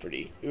either. It was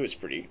pretty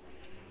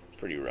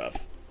rough.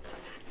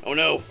 Oh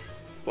no!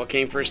 What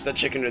came first, the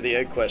chicken or the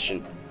egg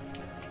question?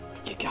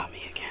 You got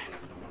me again.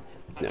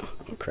 No.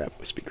 Oh crap,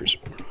 my speakers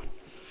were on.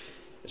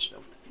 I should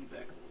help the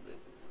feedback a little bit.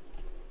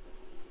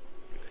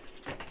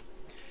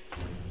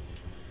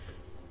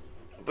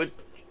 But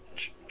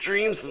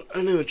dreams,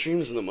 I know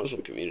dreams in the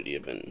Muslim community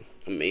have been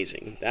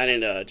amazing. That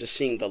and just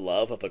seeing the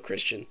love of a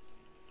Christian.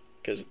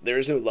 Because there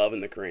is no love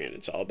in the Quran.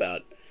 It's all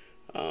about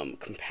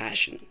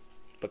compassion.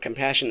 But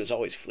compassion is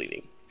always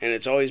fleeting. And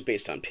it's always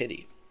based on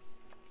pity.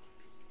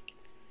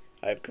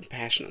 I have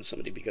compassion on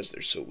somebody because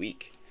they're so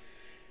weak.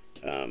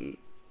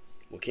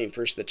 What came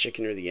first, the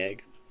chicken or the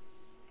egg?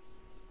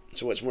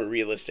 So what's more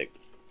realistic?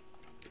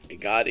 A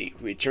God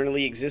who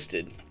eternally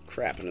existed.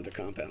 Crap, in other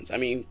compounds. I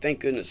mean, thank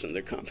goodness in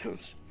other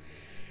compounds.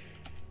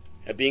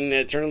 A being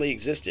that eternally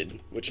existed,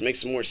 which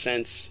makes more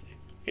sense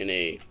in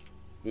a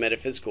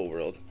metaphysical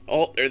world.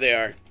 Oh, there they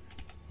are.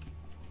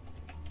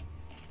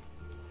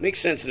 Makes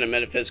sense in a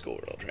metaphysical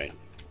world, right?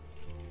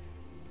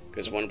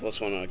 Because 1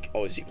 + 1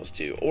 always equals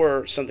 2.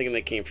 Or something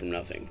that came from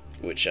nothing.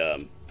 Which,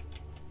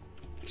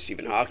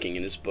 Stephen Hawking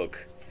in his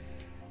book,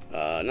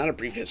 not A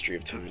Brief History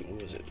of Time,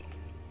 what was it?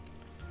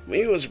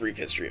 Maybe it was A Brief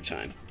History of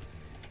Time.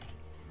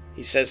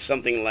 He says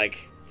something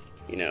like,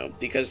 you know,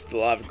 because the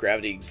law of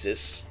gravity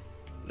exists,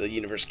 the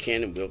universe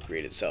can and will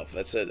create itself.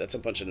 That's a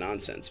bunch of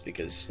nonsense,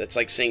 because that's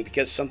like saying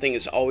because something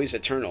is always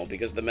eternal,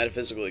 because the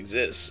metaphysical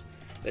exists,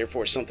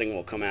 therefore something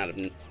will come out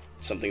of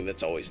something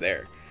that's always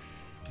there.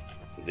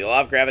 The law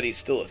of gravity is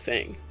still a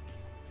thing.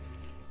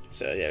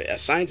 So yeah, a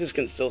scientist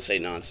can still say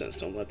nonsense.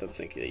 Don't let them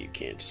think that you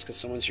can't. Just because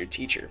someone's your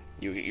teacher.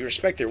 You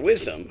respect their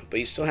wisdom, but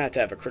you still have to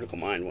have a critical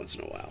mind once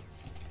in a while.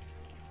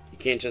 You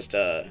can't just,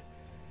 But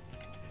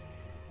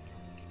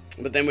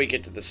then we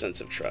get to the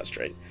sense of trust,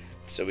 right?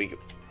 So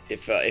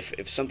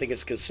if something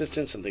is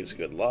consistent, something's a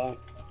good law,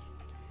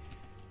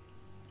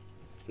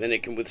 then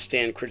it can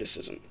withstand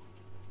criticism.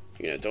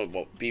 You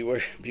know,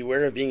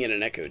 beware of being in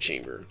an echo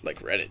chamber,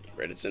 like Reddit.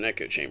 Reddit's an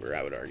echo chamber,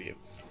 I would argue.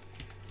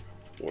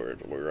 Or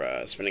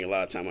we're spending a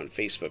lot of time on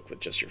Facebook with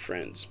just your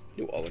friends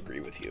who all agree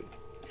with you.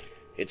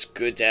 It's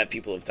good to have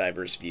people of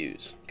diverse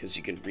views, because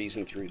you can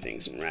reason through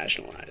things and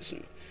rationalize.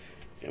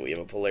 And we have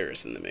a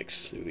Polaris in the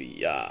mix.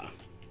 Yeah.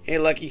 Hey,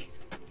 Lucky.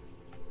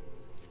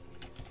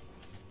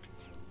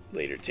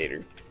 Later,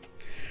 Tater.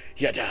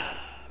 Yada.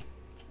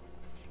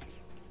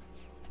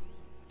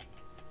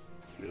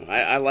 You know,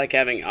 I like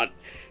having...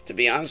 to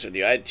be honest with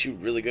you, I had 2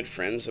 really good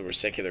friends that were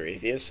secular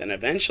atheists, and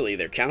eventually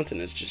their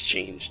countenance just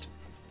changed.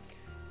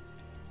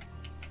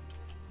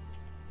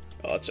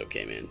 Oh, it's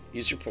okay, man.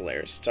 Use your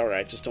Polaris. It's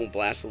alright. Just don't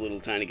blast the little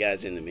tiny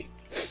guys into me.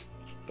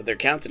 But their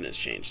countenance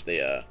changed.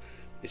 They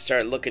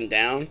started looking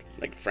down,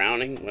 like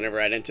frowning whenever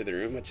I'd enter the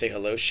room. I'd say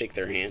hello, shake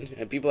their hand.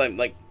 And people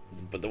like...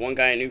 But the one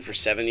guy I knew for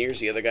 7 years,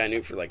 the other guy I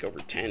knew for like over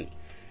 10.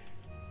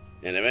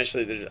 And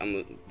eventually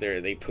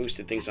they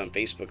posted things on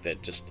Facebook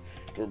that just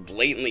were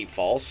blatantly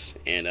false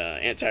and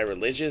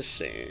anti-religious.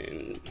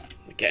 And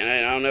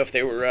I don't know if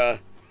they were...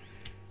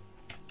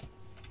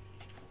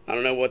 I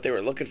don't know what they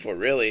were looking for,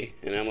 really.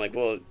 And I'm like,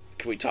 well,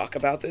 can we talk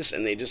about this?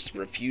 And they just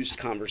refused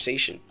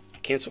conversation.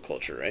 Cancel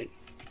culture, right?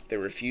 They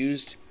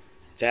refused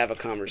to have a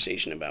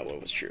conversation about what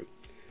was true.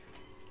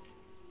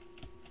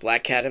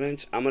 Black Cat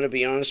events, I'm going to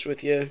be honest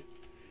with you,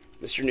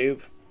 Mr. Noob.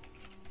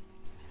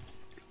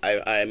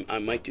 I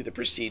might do the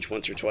Prestige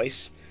once or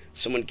twice.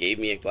 Someone gave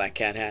me a Black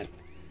Cat hat,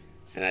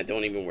 and I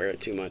don't even wear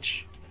it too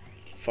much.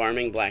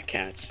 Farming black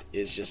cats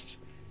is just...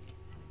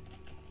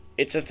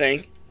 It's a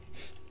thing.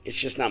 It's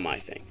just not my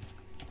thing.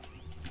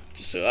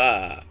 Just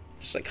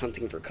like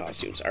hunting for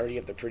costumes. I already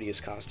have the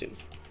prettiest costume.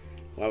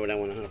 Why would I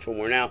want to hunt for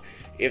more? Now,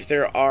 if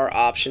there are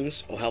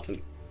options... Oh, help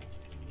him.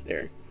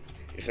 There.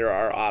 If there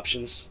are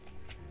options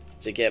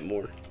to get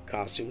more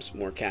costumes,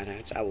 more cat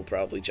hats, I will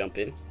probably jump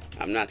in.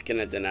 I'm not going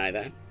to deny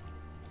that.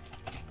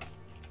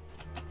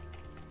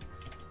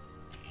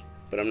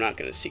 But I'm not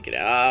going to seek it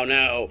out. Oh,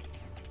 no.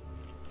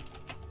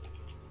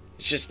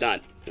 It's just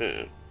not...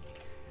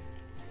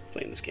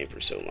 Playing this game for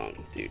so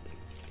long, dude.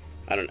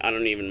 I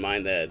don't even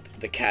mind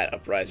the cat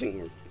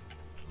uprising.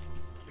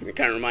 It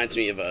kind of reminds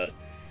me of the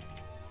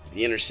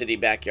inner city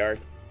backyard.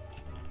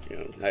 You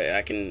know,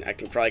 I can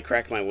probably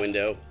crack my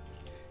window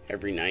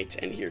every night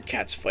and hear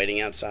cats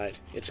fighting outside.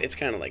 It's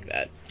kind of like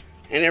that.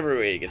 And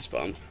everybody gets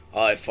bummed.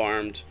 Oh, I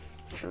farmed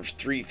for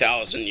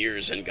 3,000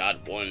 years and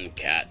got 1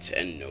 cat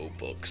and no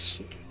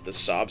books. The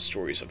sob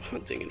stories of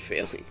hunting and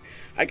failing.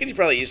 I could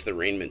probably use the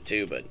raiment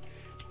too, but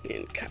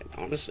man, God,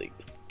 honestly,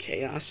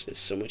 chaos is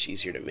so much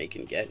easier to make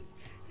and get.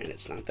 And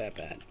it's not that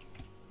bad.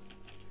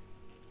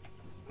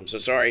 I'm so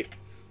sorry.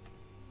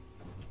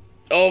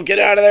 Oh, get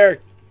out of there!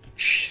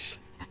 Jeez.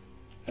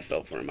 I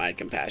fell for him. I had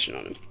compassion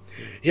on him.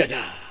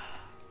 Yada!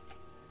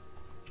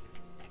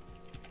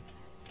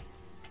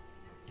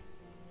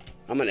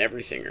 I'm an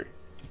everythinger.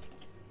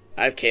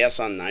 I have chaos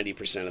on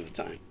 90% of the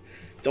time.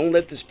 Don't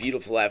let this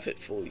beautiful outfit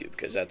fool you,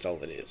 because that's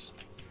all it is.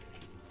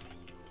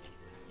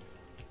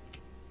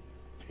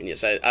 And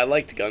yes, I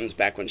liked guns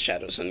back when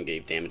Shadow Sun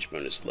gave damage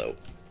bonus low.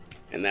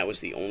 And that was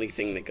the only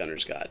thing that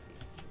gunners got.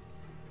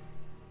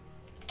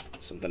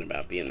 Something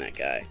about being that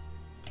guy.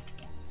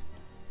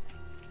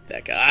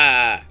 That guy.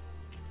 Ah!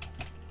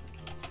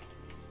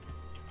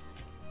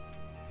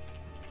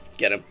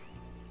 Get him.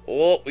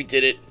 Oh, we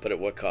did it. But at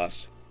what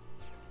cost?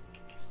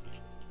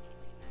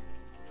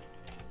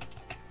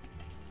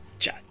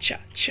 Cha, cha,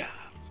 cha.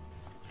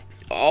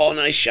 Oh,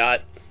 nice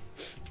shot.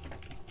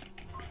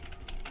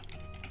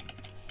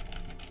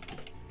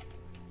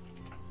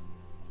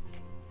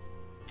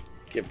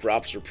 Give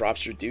props where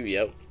props are due,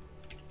 yo.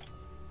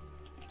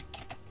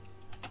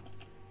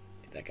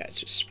 That guy's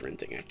just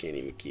sprinting. I can't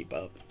even keep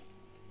up.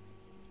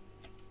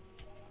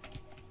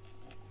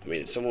 I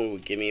mean, if someone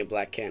would give me a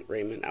black cat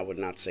raiment, I would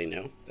not say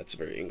no. That's a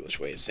very English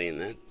way of saying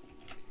that.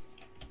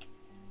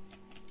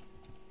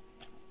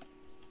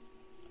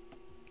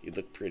 You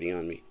look pretty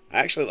on me. I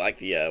actually like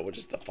the, what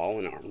is the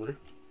fallen armor?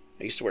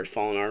 I used to wear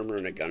fallen armor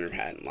and a gunner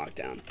hat in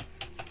Lockdown.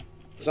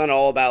 It's not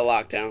all about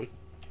Lockdown.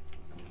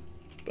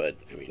 But,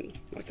 I mean,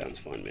 Lockdown's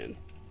fun, man.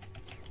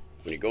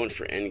 When you're going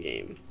for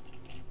endgame.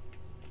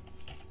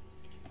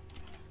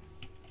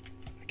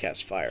 I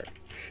cast fire.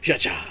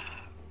 Yacha!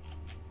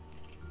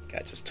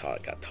 Guy just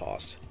got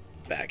tossed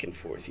back and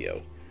forth,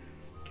 yo.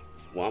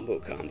 Wombo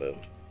combo.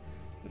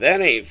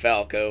 That ain't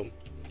Falco. I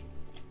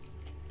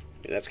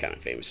mean, that's kind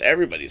of famous.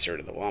 Everybody's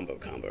heard of the Wombo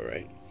combo,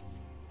 right?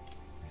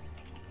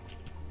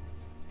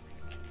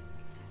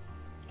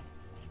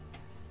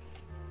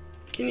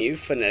 Can you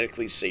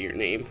phonetically say your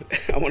name?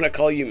 I want to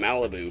call you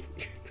Malibu.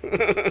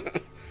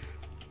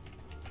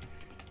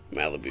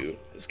 Malibu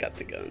has got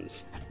the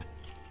guns.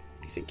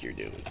 What do you think you're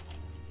doing?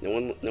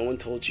 No one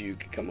told you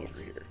could come over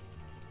here.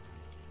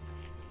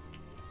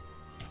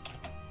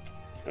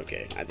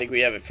 Okay, I think we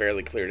have it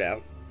fairly cleared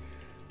out.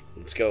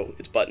 Let's go.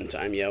 It's button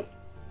time, yo.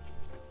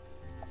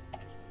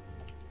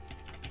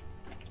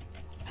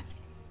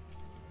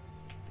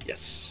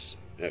 Yes.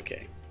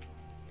 Okay.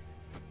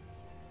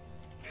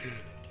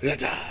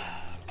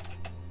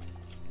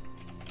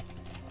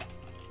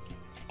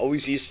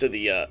 Always used to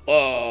the,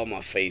 oh, my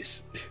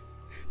face.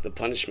 The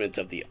punishment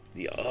of the,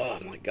 oh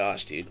my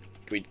gosh, dude.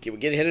 Can we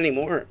get hit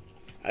anymore?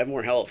 I have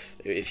more health,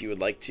 if you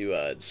would like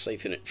to,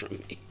 siphon it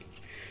from me.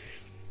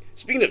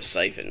 Speaking of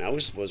siphon, I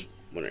was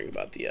wondering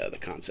about the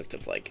concept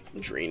of, like,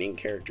 draining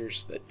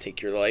characters that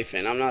take your life,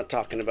 and I'm not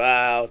talking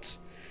about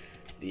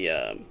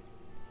the,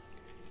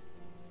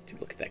 dude,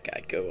 look at that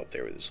guy go up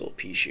there with his little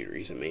pea shooter.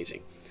 He's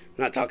amazing.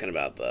 I'm not talking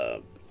about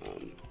the,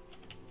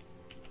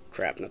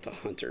 crap, not the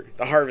hunter.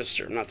 The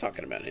harvester. I'm not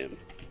talking about him.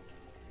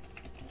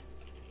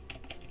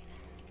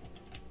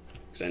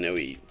 Because I know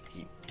he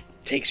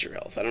takes your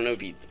health. I don't know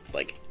if he,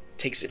 like,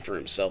 takes it for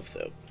himself,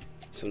 though.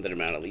 Something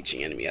about a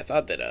leeching enemy. I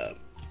thought that,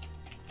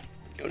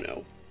 oh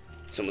no.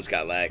 Someone's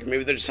got lag. Or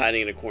maybe they're just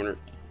hiding in a corner.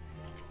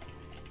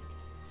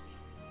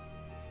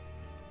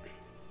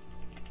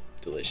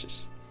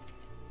 Delicious.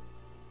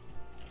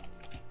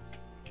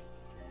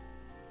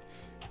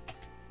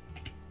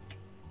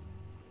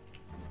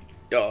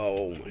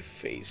 Oh, my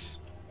face.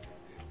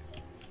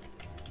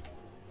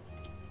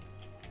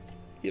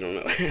 You don't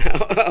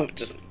know.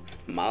 Just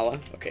Mala?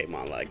 Okay,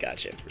 Mala, I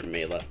gotcha. Or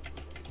Mala.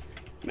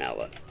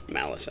 Mala.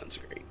 Mala sounds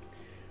great.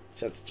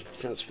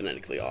 Sounds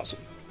phonetically awesome.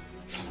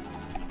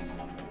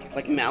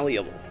 Like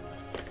malleable.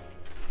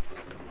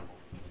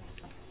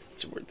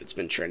 It's a word that's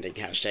been trending.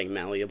 Hashtag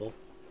malleable.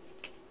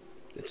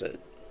 It's a...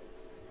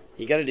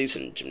 You gotta do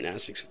some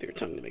gymnastics with your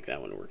tongue to make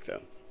that one work,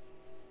 though.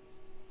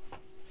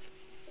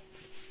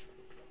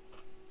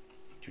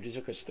 Dude, it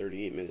took us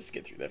 38 minutes to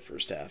get through that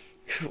first half.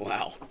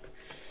 Wow.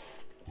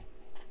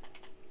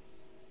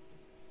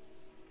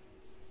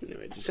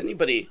 Anyway, does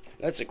anybody...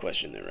 That's a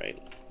question there,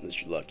 right?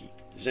 Mr. Lucky.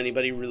 Does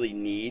anybody really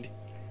need...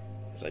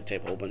 As I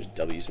type a whole bunch of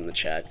W's in the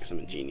chat because I'm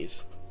a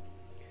genius.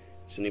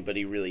 Does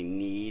anybody really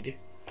need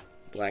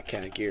black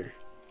cat gear?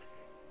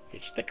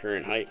 It's the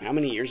current hype. How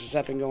many years has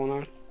that been going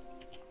on?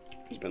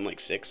 It's been like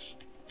 6.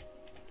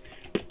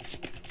 I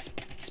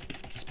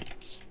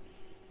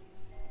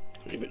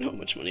don't even know how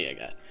much money I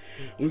got.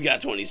 We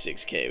got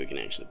 26k. We can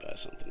actually buy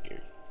something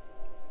here.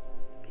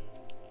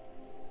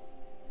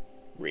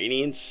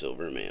 Radiant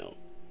Silver Mail.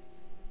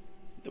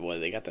 Well,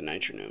 they got the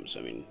Nitronomes.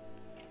 I mean,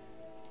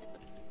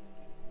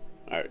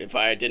 if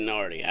I didn't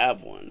already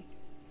have one,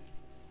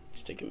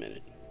 let's take a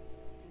minute.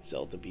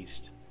 Zelda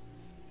Beast.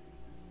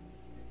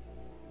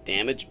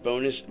 Damage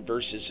bonus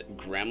versus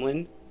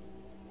Gremlin.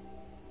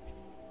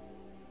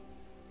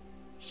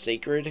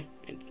 Sacred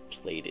and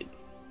Plated.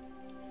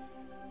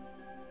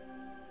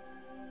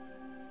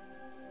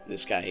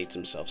 This guy hates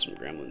himself some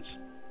gremlins.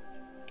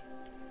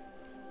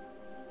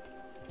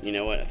 You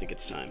know what? I think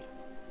it's time.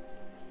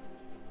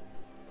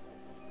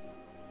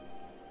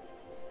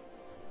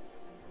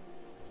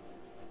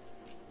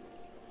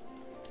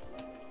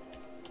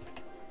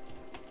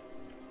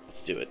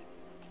 Let's do it.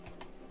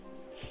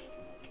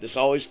 This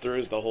always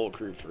throws the whole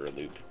crew for a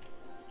loop.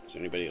 Is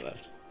there anybody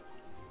left?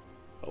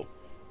 Oh.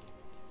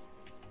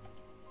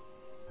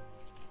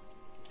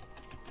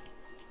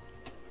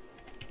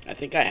 I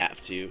think I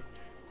have to. I'm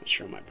not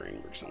sure how my brain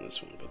works on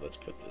this one, but let's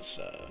put this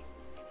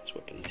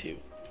weapon too.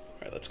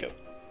 Alright, let's go.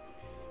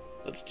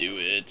 Let's do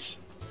it.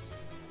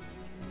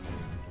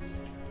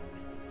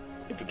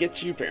 If we get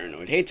too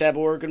paranoid. Hey,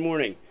 Tabor, good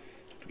morning.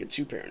 If we get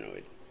too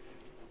paranoid,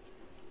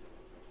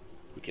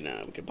 we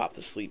can pop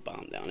the sleep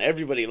bomb down.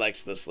 Everybody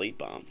likes the sleep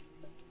bomb.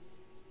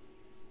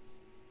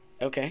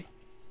 Okay.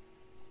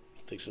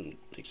 Take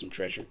some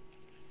treasure.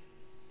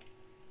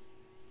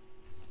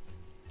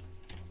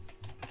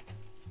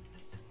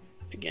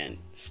 Again,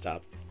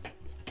 stop.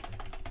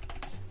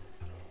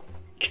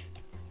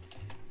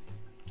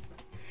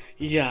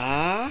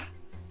 Yeah.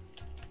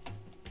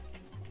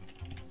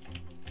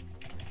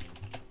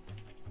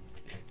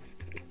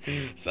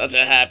 Such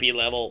a happy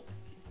level.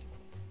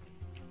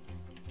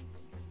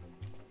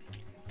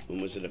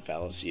 When was it a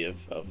fallacy of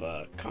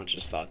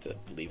conscious thought to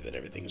believe that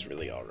everything's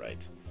really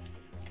alright?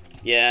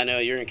 Yeah, I know,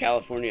 you're in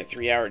California,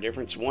 3-hour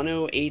difference.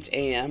 1:08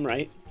 a.m.,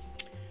 right?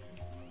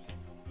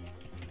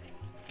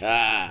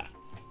 Ah.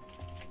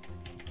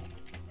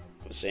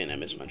 I was saying I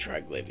missed my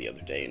triglaive the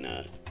other day in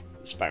the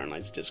Spiral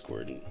Knights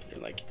Discord, and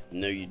they're like,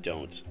 no you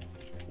don't.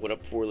 What a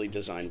poorly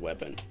designed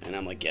weapon. And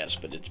I'm like, yes,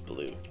 but it's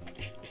blue.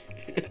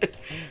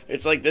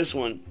 It's like this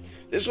one.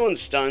 This one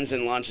stuns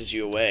and launches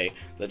you away.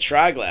 The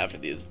triglaive, for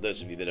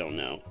those of you that don't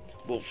know,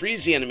 will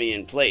freeze the enemy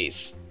in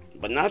place,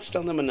 but not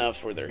stun them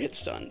enough where they're hit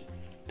stunned.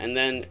 And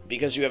then,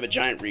 because you have a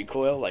giant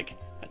recoil, like,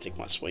 I take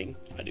my swing,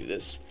 I do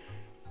this,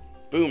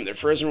 boom, they're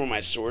frozen where my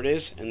sword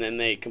is, and then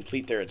they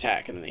complete their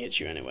attack, and then they hit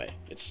you anyway.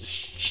 It's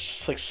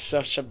just like,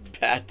 such a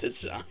bad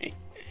design.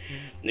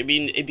 It'd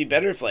be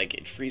better if, like,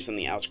 it freezes on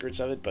the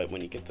outskirts of it, but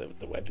when you get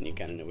the weapon, you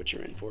kind of know what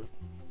you're in for.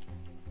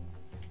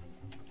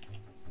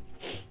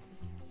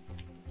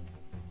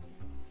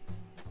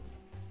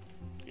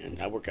 And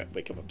I wake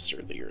up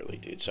absurdly early,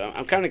 dude. So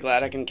I'm kind of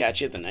glad I can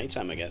catch you at the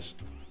nighttime, I guess.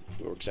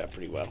 It works out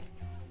pretty well.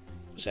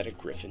 Was that a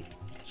griffin?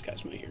 This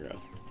guy's my hero.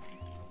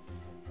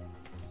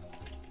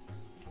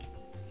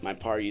 My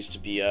par used to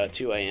be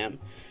 2 a.m.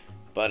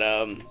 But,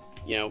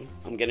 you know,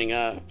 I'm getting,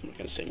 I'm not going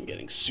to say I'm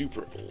getting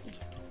super old.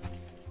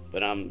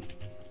 But,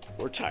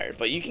 we're tired.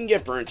 But you can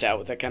get burnt out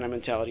with that kind of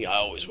mentality. I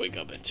always wake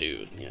up at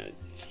 2. You know,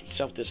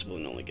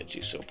 self-discipline only gets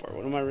you so far.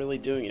 What am I really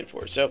doing it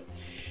for? So,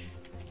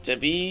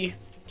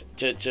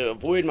 to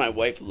avoid my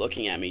wife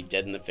looking at me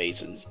dead in the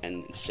face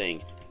and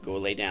saying, go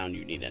lay down,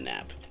 you need a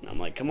nap. And I'm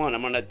like, come on,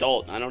 I'm an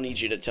adult. I don't need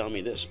you to tell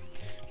me this.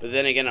 But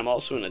then again, I'm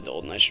also an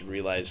adult, and I should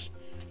realize,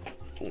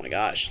 oh my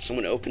gosh,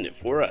 someone opened it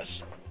for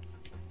us.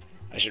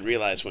 I should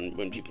realize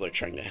when people are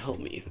trying to help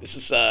me. This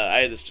is,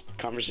 I had this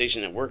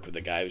conversation at work with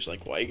a guy who's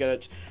like,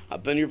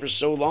 I've been here for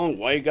so long,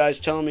 why are you guys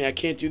telling me I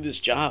can't do this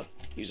job?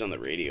 He was on the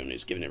radio, and he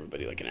was giving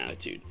everybody, like, an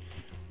attitude.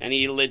 And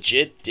he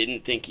legit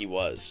didn't think he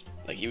was.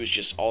 Like, he was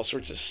just all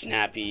sorts of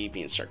snappy,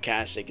 being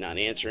sarcastic, not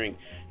answering.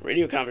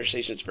 Radio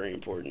conversation is very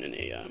important in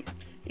a,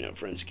 you know,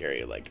 forensic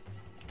area, like,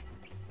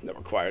 that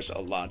requires a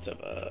lot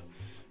of,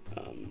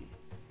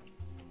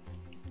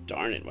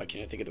 darn it, why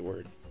can't I think of the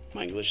word?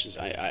 My English is,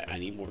 I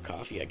need more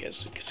coffee, I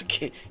guess, because I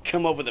can't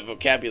come up with a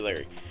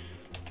vocabulary.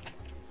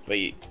 But,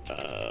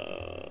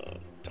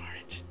 darn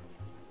it.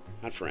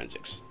 Not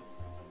forensics.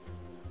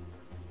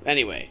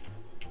 Anyway.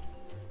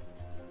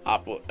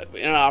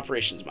 In an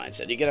operations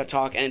mindset, you gotta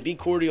talk and be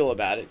cordial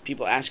about it.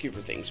 People ask you for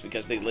things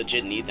because they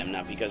legit need them,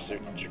 not because they're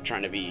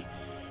trying to be,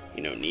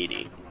 you know,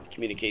 needy.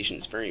 Communication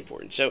is very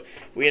important. So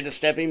we had to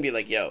step in and be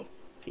like, yo,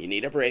 you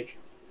need a break,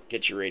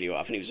 get your radio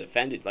off. And he was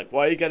offended, like,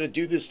 why you gotta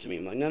do this to me?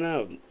 I'm like,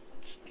 no,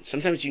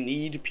 sometimes you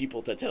need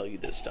people to tell you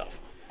this stuff.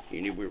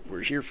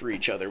 We're here for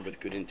each other with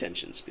good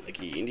intentions. Be like,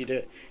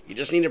 you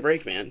just need a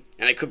break, man.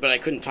 And I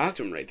couldn't talk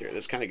to him right there.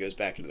 This kind of goes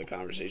back into the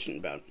conversation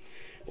about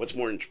what's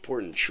more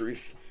important,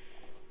 truth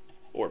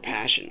or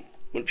passion.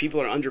 When people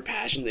are under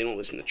passion, they don't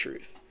listen to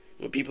truth.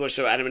 When people are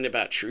so adamant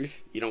about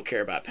truth, you don't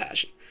care about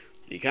passion.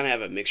 You kind of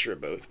have a mixture of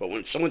both. But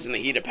when someone's in the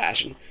heat of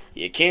passion,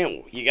 you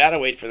gotta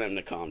wait for them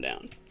to calm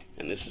down.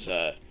 And this is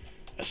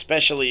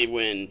especially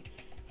when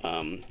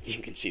you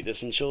can see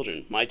this in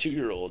children. My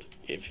 2-year-old,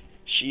 if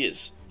she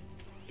is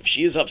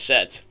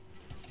upset,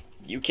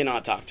 you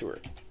cannot talk to her.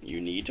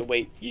 You need to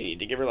wait. You need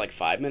to give her like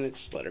 5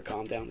 minutes, let her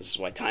calm down. This is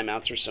why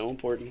timeouts are so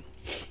important.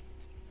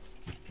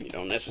 You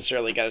don't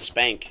necessarily gotta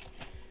spank,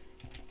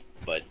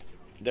 but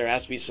there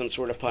has to be some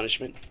sort of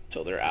punishment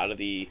until they're out of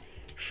the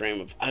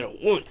frame of, I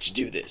don't want to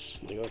do this.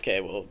 I'm like,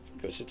 okay, well,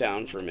 go sit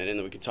down for a minute and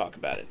then we can talk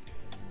about it.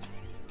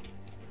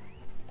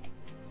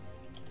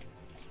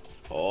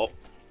 Oh.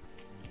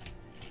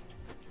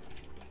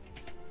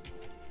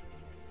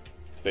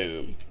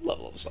 Boom. Love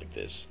levels like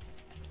this.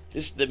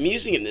 The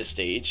music in this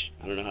stage,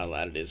 I don't know how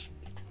loud it is.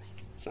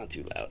 It's not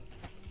too loud.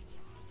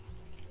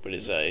 But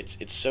it's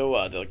so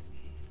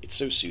it's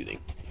so soothing.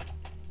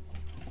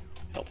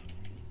 Help.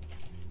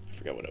 I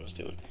forgot what I was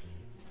doing.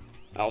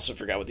 I also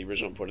forgot what the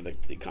original point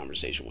of the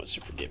conversation was,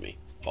 so forgive me.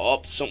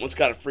 Oh, someone's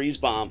got a freeze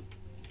bomb.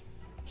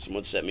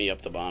 Someone set me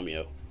up the bomb,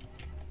 yo.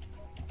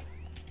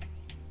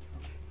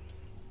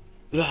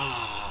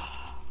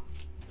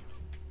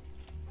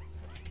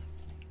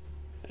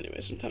 Anyway,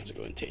 sometimes I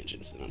go in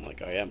tangents, and I'm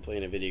like, oh yeah, I'm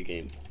playing a video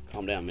game.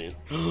 Calm down, man.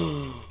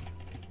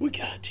 We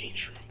got a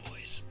danger room,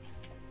 boys.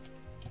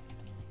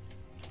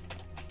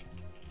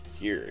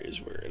 here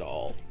is where it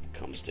all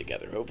comes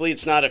together. Hopefully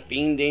it's not a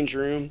fiend danger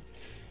room,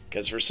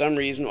 because for some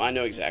reason, well, I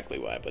know exactly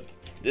why, but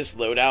this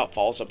loadout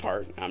falls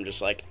apart. I'm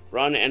just like,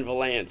 run and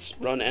Valance,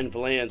 run and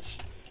Valance.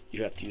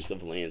 You have to use the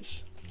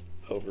Valance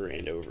over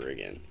and over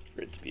again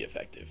for it to be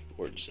effective,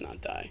 or just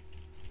not die.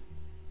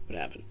 What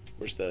happened?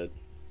 Where's the...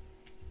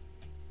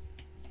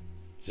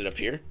 Is it up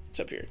here? It's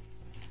up here.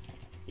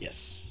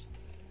 Yes.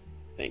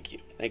 Thank you.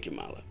 Thank you,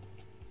 Mala.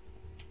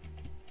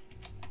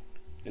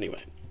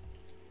 Anyway.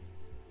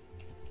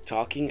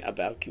 Talking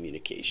about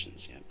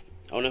communications. Yeah.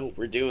 Oh no,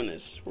 we're doing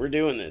this. We're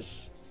doing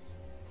this.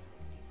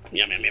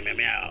 Meow, meow, meow,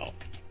 meow,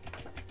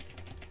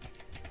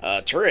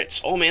 meow.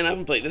 Turrets. Oh man, I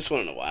haven't played this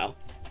one in a while.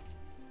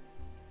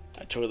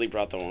 I totally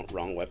brought the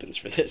wrong weapons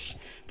for this.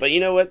 But you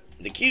know what?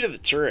 The key to the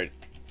turret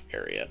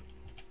area.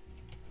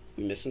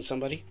 We missing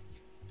somebody?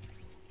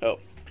 Oh.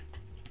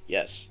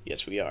 Yes.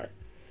 Yes, we are.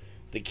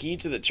 The key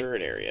to the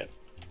turret area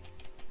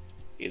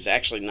is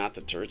actually not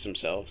the turrets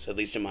themselves, at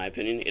least in my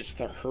opinion. It's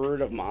the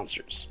herd of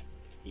monsters.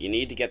 You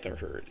need to get the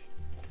herd.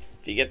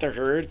 If you get the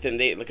herd, then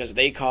because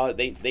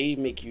they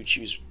make you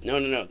choose.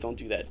 No, don't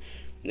do that.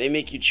 They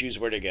make you choose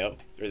where to go,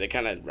 or they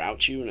kind of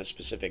route you in a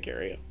specific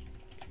area.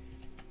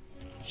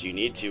 So you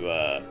need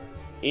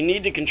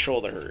to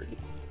control the herd.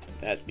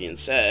 That being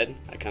said,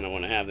 I kind of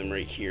want to have them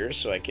right here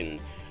so I can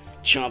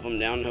chomp them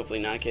down and hopefully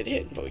not get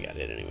hit. But we got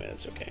hit anyway.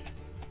 That's okay.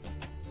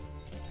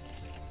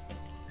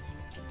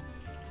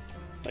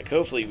 Like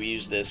hopefully we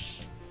use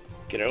this.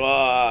 Give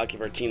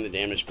our team the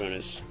damage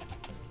bonus.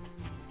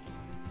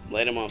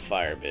 Light them on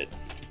fire a bit.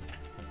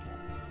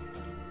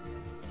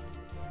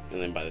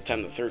 And then by the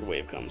time the third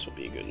wave comes, we'll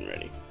be good and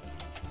ready.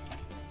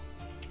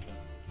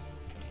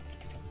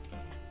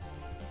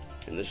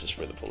 And this is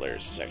where the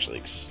Polaris is actually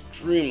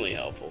extremely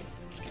helpful.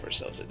 Let's give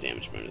ourselves a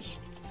damage bonus.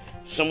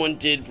 Someone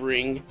did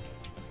bring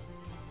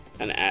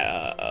an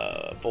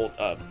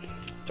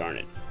darn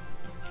it.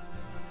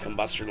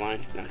 Combustor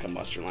line? Not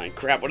combustor line.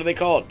 Crap, what are they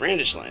called?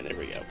 Brandish line. There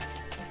we go.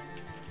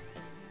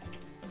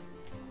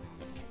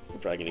 We're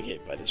probably going to get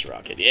hit by this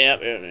rocket. Yeah.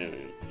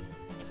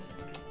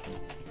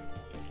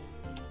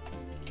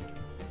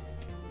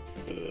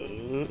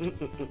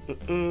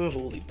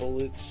 Holy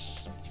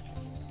bullets.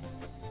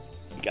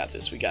 We got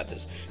this. We got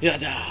this.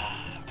 Yada!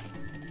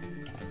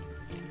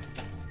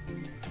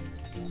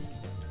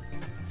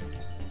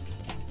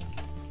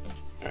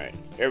 Alright,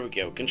 there we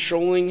go.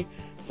 Controlling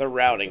the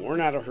routing. We're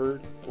not a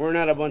herd. We're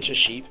not a bunch of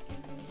sheep.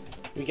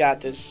 We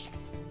got this.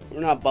 We're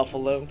not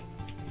buffalo.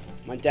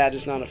 My dad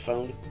is not a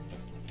phone.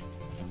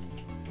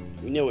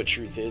 We know what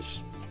truth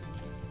is.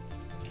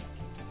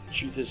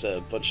 Truth is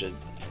a bunch of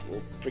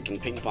little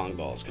freaking ping pong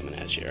balls coming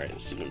at you. Alright,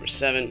 let's do number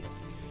 7.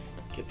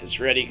 Get this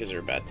ready because they're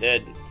about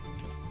dead.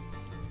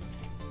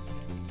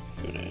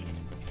 I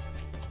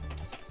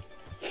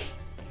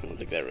don't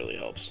think that really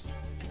helps.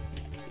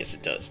 Yes,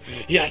 it does.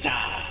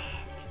 Yatta!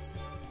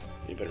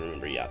 You better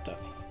remember Yatta.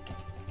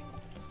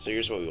 So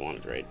here's what we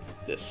wanted, right?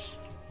 This.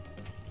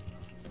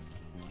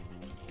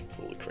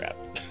 Holy crap.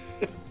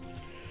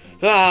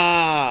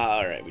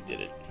 Alright, we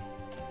did it.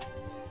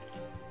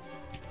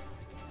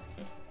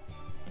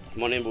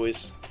 Come on in,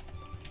 boys.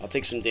 I'll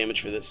take some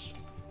damage for this.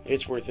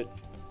 It's worth it.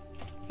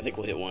 I think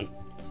we'll hit one.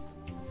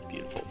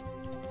 Beautiful.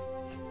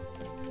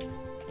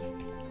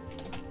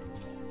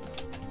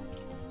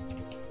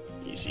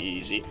 Easy,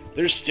 easy.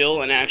 There's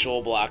still an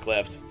actual block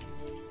left.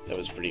 That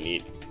was pretty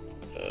neat.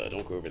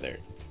 Don't go over there.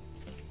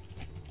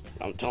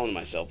 I'm telling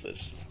myself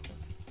this.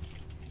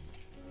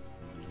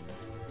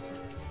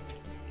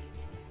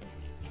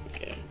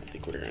 Okay, I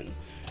think we're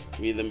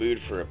in the mood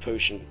for a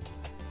potion.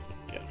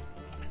 Go.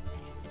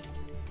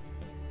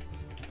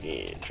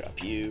 And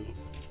drop you.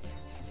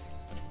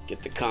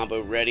 Get the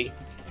combo ready.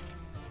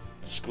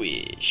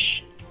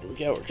 Squish. Here we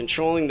go. We're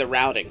controlling the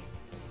routing.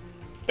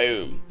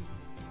 Boom.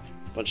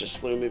 Bunch of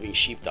slow-moving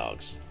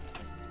sheepdogs.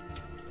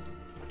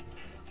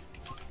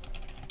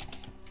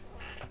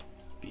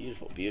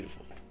 Beautiful,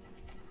 beautiful.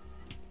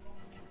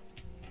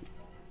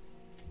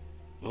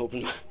 I'm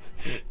hoping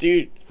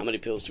dude, how many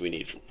pills do we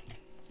need?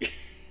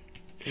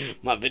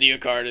 My video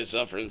card is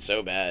suffering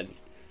so bad.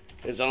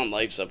 It's on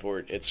life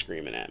support. It's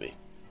screaming at me.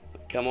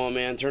 Come on,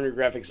 man. Turn your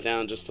graphics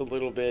down just a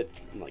little bit.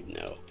 I'm like,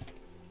 no.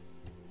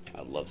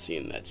 I love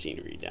seeing that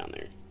scenery down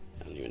there.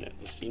 I don't even know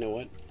this. You know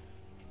what?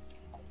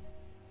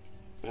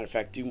 Matter of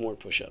fact, do more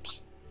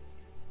push-ups.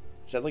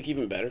 Does that look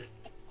even better?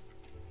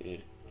 Yeah.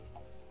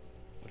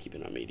 I'll keep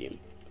it on medium.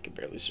 I can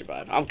barely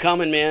survive. I'm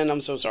coming, man.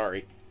 I'm so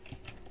sorry.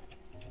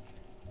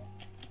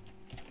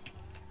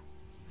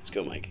 Let's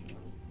go, Mike.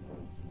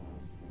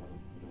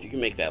 If you can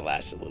make that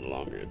last a little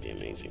longer, it'd be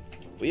amazing.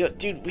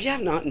 Dude, we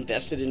have not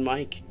invested in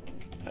Mike.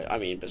 I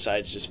mean,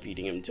 besides just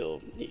feeding him until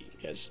he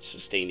has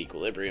sustained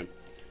equilibrium.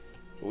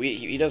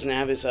 He doesn't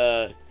have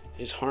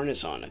his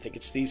harness on. I think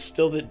it's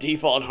still the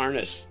default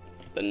harness.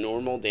 The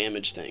normal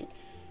damage thing.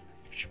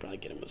 We should probably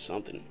get him with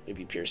something.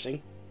 Maybe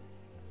piercing.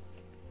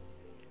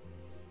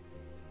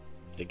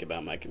 Think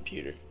about my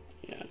computer.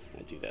 Yeah,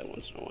 I do that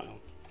once in a while.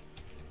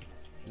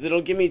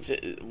 It'll give me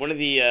one of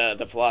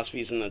the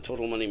philosophies in the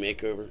Total Money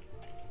Makeover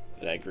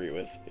that I agree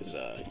with is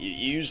you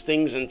use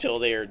things until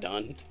they are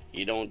done.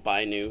 You don't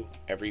buy new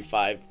every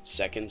 5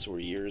 seconds or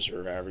years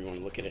or however you want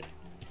to look at it.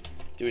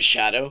 Do a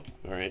shadow.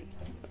 Alright.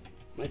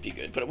 Might be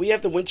good. But we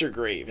have the Winter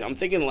Grave. I'm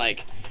thinking,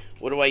 like,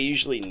 what do I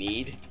usually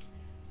need?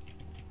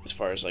 As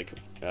far as, like,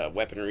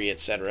 weaponry,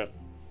 etc.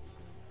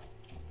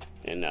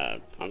 And,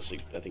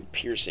 honestly, I think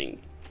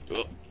piercing.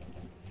 Oh,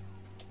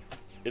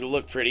 it'll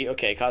look pretty.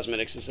 Okay,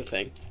 cosmetics is a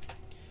thing.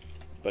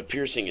 But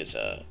piercing is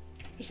the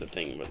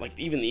thing. But, like,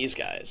 even these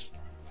guys.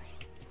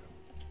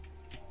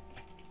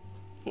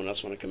 Anyone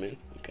else want to come in?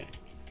 Okay.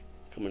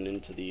 Coming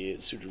into the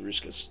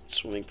Sudaruska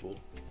swimming pool.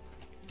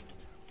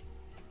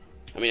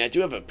 I mean, I do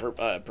have a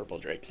purple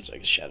drake, so I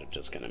guess shadow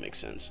does kind of make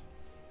sense.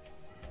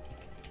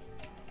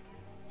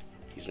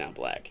 He's now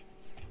black.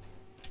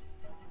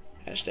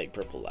 Hashtag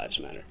purple lives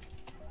matter.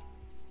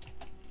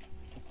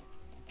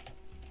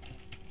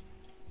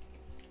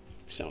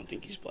 So I don't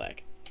think he's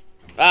black.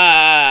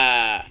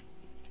 Ah!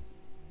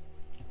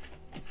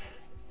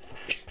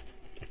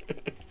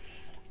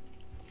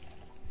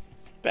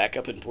 Back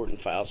up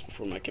important files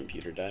before my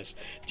computer dies.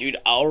 Dude,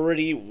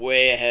 already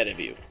way ahead of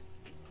you.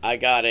 I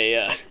got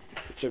a,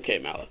 it's okay,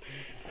 Mallow.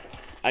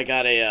 I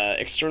got a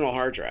external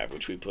hard drive,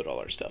 which we put all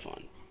our stuff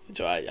on.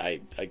 So I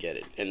get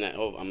it. And that,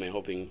 I'm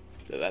hoping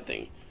that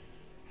thing.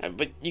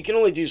 But you can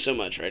only do so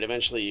much, right?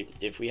 Eventually,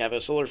 if we have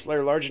a solar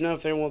flare large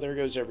enough, then, well, there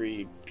goes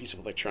every piece of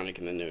electronic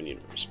in the known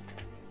universe.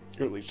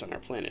 Or at least on our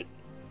planet.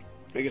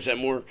 I guess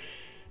that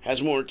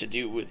has more to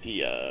do with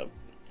the,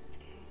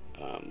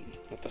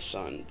 not the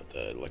sun, but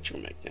the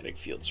electromagnetic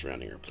field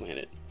surrounding our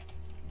planet.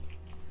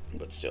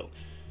 But still.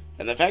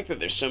 And the fact that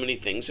there's so many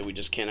things that we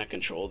just cannot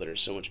control that are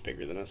so much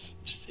bigger than us,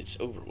 it's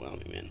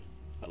overwhelming, man.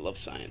 I love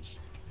science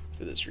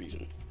for this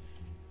reason.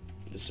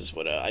 This is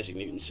what Isaac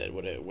Newton said.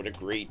 What a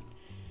great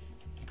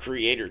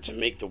creator to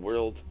make the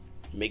world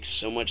make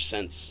so much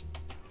sense.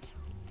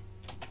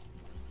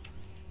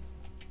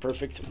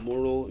 Perfect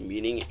moral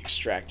meaning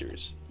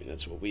extractors. I mean,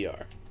 that's what we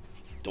are.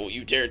 Don't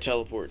you dare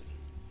teleport.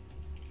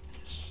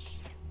 Yes.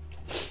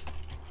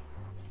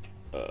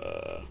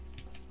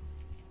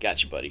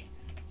 Gotcha, buddy.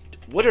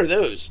 What are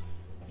those?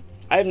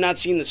 I have not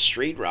seen the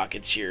straight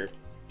rockets here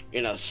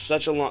in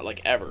such a long,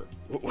 like, ever.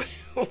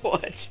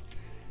 What?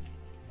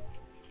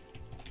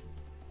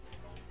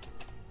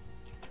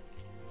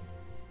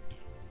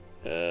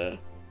 Do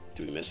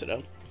we mess it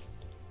up?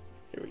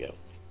 Here we go.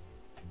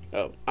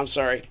 Oh, I'm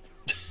sorry.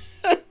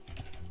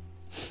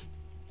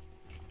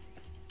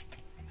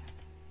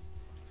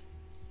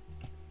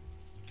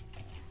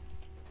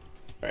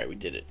 Alright, we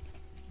did it.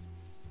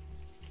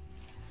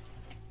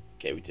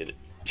 Okay, we did it.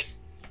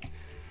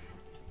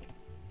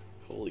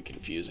 Holy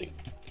confusing.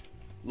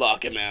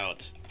 Lock him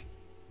out.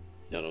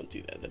 No, don't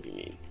do that. That'd be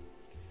mean.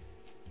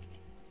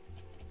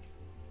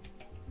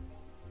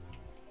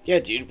 Yeah,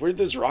 dude, where did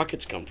those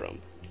rockets come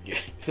from? Yeah,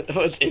 that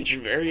was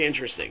very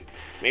interesting.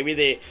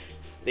 Maybe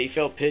they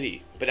felt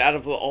pity, but out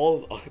of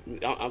all,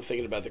 I'm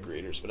thinking about the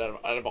creators, but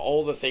out of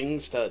all the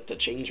things to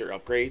change or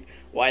upgrade,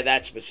 why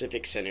that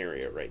specific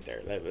scenario right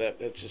there?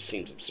 That just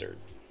seems absurd.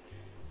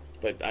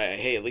 But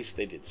hey, at least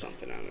they did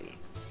something. I don't know.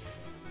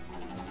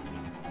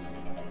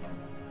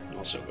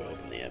 Also, go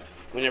open the app.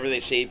 Whenever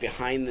they say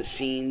behind the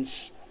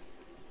scenes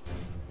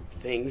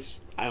things,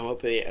 I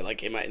hope they,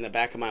 like, in the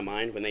back of my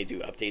mind when they do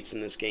updates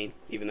in this game,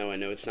 even though I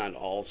know it's not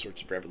all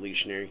sorts of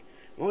revolutionary,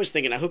 I'm always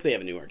thinking, I hope they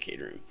have a new arcade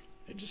room.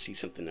 I just see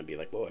something and be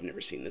like, whoa, I've never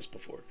seen this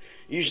before.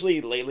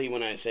 Usually, lately,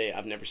 when I say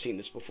I've never seen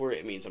this before,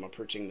 it means I'm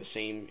approaching the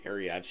same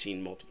area I've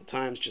seen multiple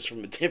times, just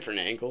from a different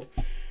angle.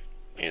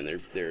 And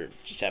they're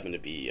just happen to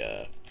be,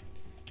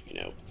 you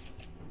know,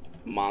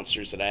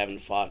 monsters that I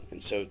haven't fought.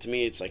 And so, to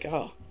me, it's like,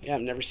 oh, yeah,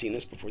 I've never seen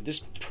this before.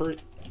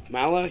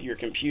 Mala, your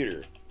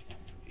computer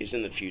is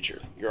in the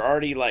future. You're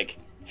already, like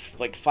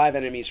 5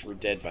 enemies were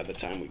dead by the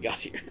time we got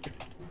here.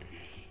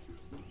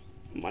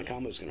 My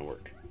combo's gonna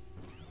work.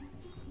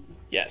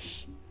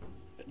 Yes.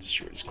 I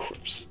destroyed his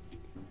corpse.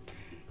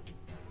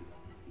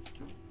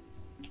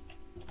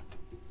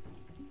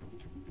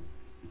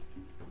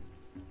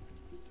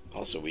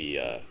 Also,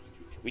 we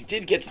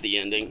did get to the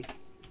ending.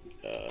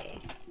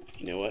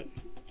 You know what?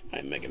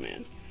 I'm Mega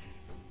Man.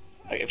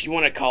 If you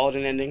want to call it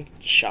an ending,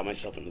 just shot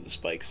myself into the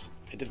spikes.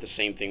 I did the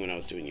same thing when I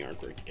was doing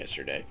yard work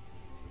yesterday.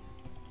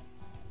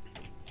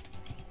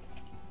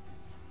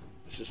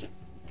 This isn't...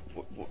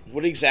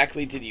 What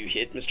exactly did you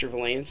hit, Mr.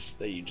 Valance,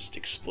 that you just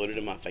exploded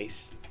in my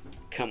face?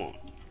 Come on.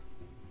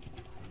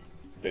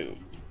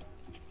 Boom.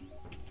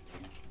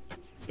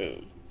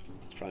 Boom.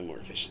 It's probably more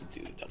efficient to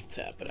do the double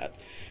tap, but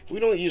we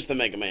don't use the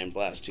Mega Man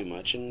Blast too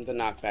much, and the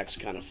knockback's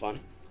kind of fun.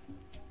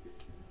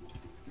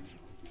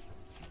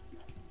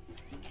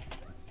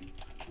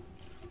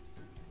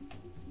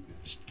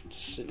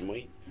 Just sit and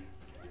wait.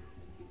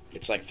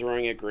 It's like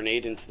throwing a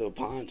grenade into the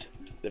pond.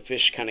 The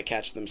fish kind of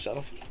catch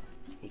themselves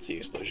once the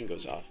explosion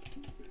goes off.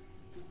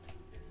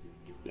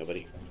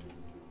 Nobody.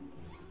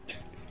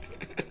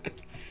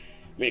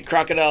 I mean,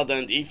 Crocodile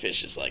Dundee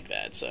fish is like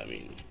that, so I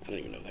mean, I don't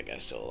even know if that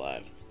guy's still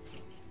alive.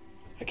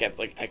 I can't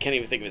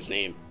even think of his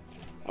name.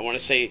 I want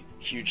to say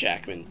Hugh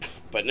Jackman,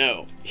 but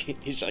no,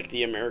 he's like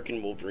the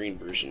American Wolverine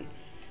version.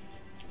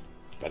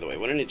 By the way,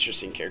 what an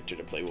interesting character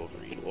to play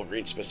Wolverine.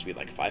 Wolverine's supposed to be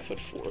like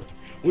 5'4".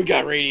 We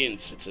got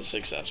Radiance. It's a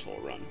successful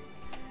run.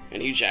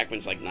 And Hugh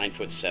Jackman's like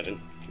 9'7".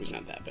 He's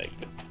not that big,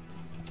 but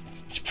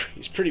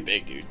he's pretty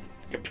big, dude,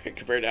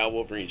 compared to how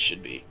Wolverine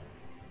should be.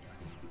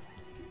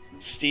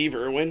 Steve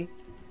Irwin.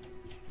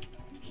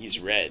 He's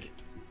red.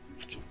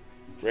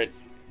 Red.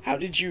 How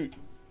did you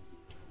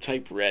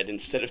type red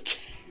instead of...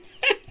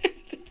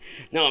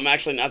 No, I'm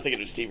actually not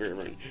thinking of Steve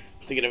Irwin.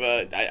 I'm thinking of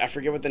I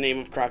forget what the name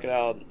of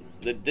Crocodile...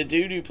 The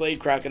dude who played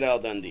Crocodile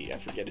Dundee. I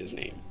forget his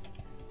name.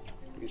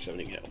 Maybe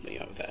somebody can help me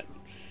out with that.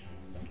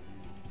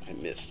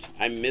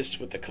 I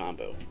missed with the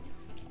combo.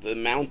 The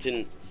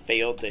mountain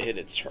failed to hit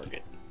its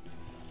target.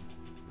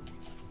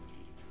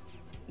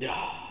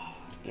 Ah,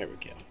 there we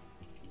go.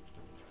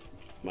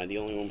 Am I the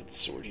only one with the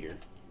sword here?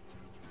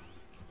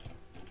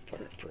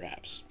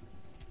 Perhaps.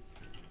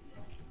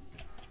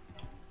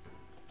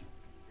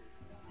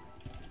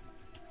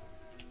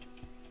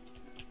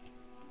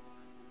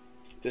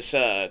 This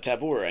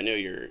Tabor, I know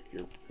you're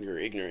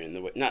ignorant in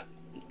the way, not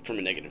from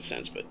a negative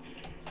sense, but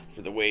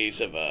for the ways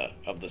of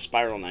the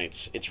Spiral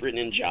Knights. It's written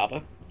in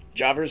Java.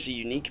 Java is a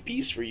unique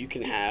piece where you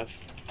can have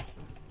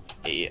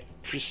a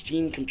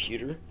pristine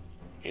computer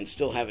and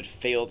still have it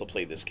fail to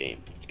play this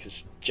game,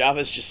 because Java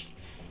is just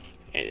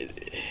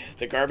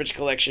the garbage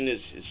collection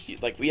is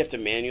like we have to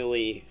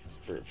manually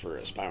for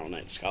a Spiral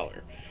Knight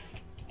scholar,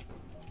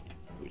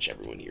 which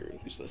everyone here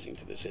who's listening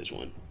to this is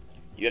one.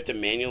 You have to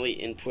manually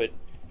input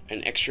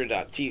an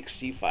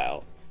extra.txt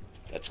file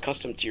that's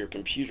custom to your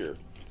computer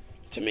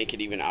to make it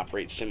even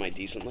operate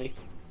semi-decently.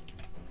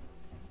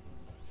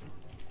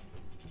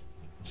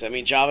 So I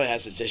mean, Java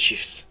has its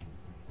issues,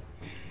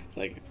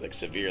 like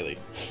severely.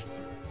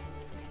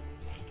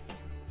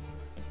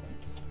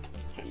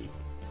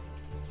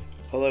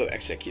 Hello,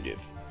 executive.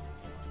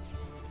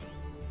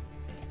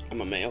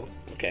 I'm a male.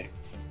 Okay.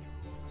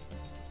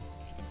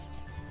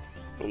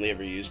 Only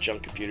ever use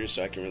junk computers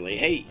so I can relate.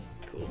 Hey,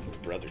 cool. We're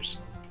brothers.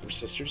 We're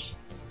sisters.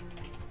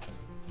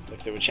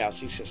 Like the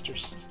Wachowski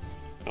sisters.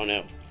 Oh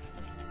no.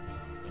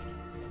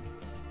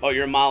 Oh,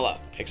 you're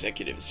Mala.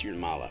 Executives, you're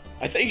Mala.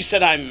 I thought you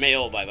said I'm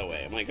male, by the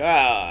way. I'm like,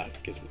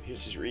 because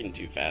he's reading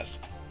too fast.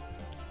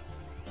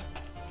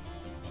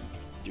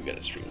 You got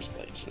a stream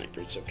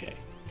sniper, it's okay.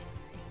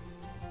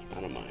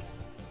 I don't mind.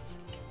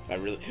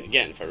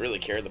 If I really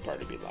cared, the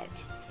party would be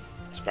locked.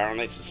 Spiral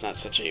Knights is not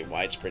such a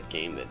widespread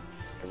game that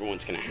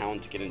everyone's gonna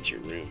hound to get into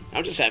your room.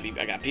 I'm just happy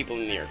I got people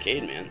in the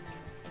arcade, man.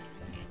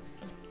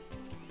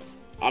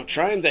 I'm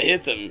trying to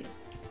hit them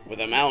with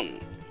a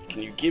mountain.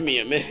 Can you give me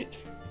a minute?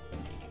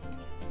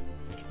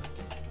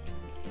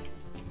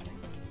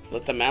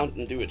 Let the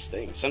mountain do its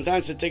thing.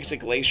 Sometimes it takes a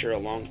glacier a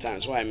long time.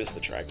 That's why I miss the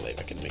Triglaive.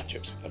 I can make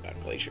jokes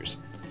about glaciers.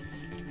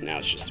 Now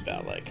it's just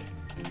about like...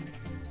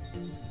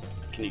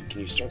 Can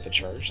you start the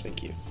charge?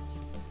 Thank you.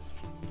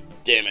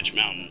 Damage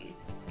mountain.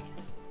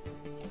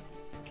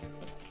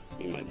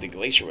 I mean, the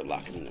glacier would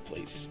lock him into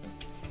place.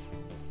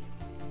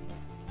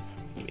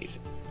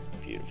 Amazing.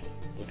 Beautiful.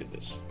 Look at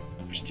this.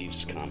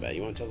 Prestigious combat.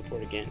 You want to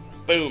teleport again?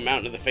 Boom!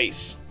 Mountain to the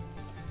face.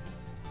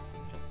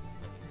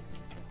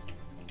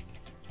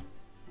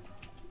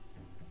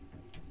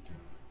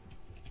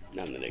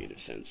 Not in the negative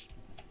sense.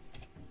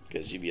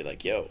 Because you'd be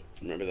like, yo,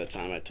 remember that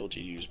time I told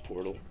you to use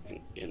Portal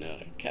in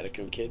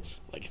Catacomb Kids?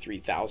 Like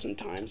 3,000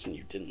 times and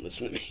you didn't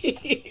listen to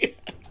me?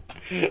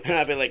 And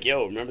I'd be like,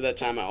 yo, remember that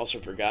time I also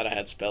forgot I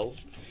had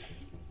spells?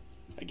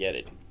 I get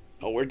it.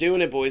 Oh, we're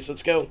doing it, boys.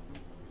 Let's go.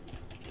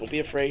 Don't be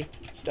afraid.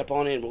 Step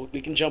on in.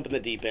 We can jump in the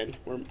deep end.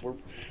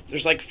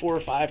 There's like 4 or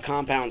 5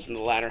 compounds in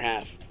the latter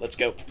half. Let's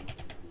go.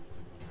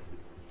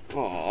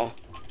 Aww.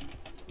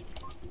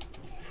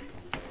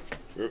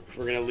 We're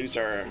going to lose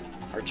our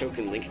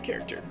token Link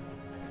character.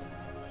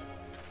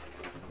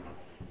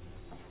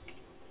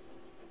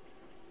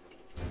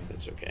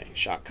 That's okay.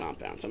 Shock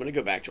compounds. I'm going to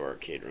go back to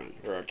arcade run.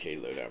 Or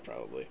arcade loadout,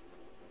 probably.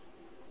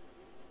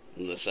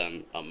 Unless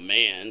I'm a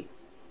man.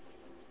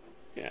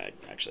 Yeah,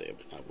 actually,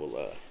 I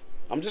will...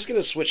 I'm just going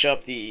to switch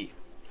up the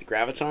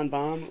Graviton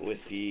Bomb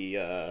with the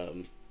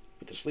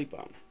Sleep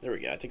Bomb. There we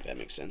go. I think that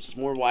makes sense. It's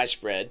more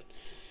widespread.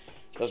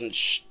 Doesn't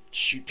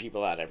shoot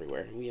people out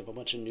everywhere. We have a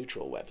bunch of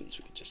neutral weapons.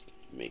 We could just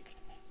make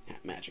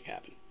magic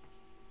happen.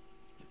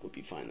 I think we'll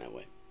be fine that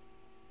way.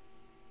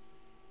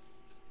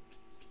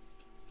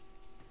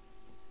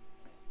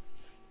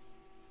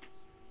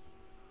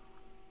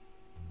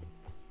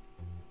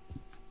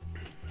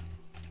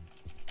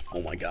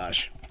 Oh my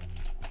gosh.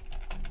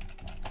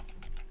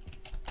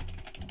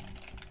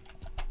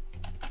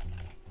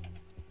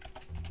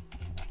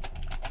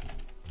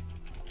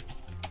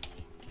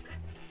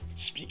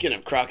 Speaking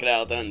of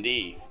Crocodile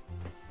Dundee,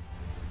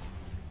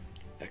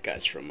 that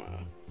guy's from,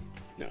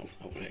 no,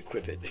 I want to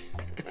equip it.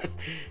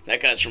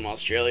 That guy's from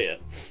Australia.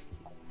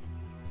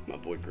 My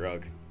boy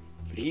Grug.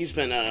 But he's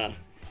been,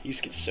 he used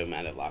to get so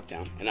mad at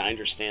lockdown. And I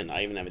understand,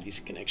 I even have a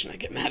decent connection. I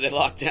get mad at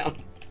lockdown.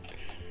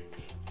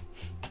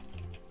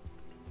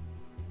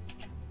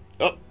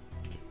 Oh.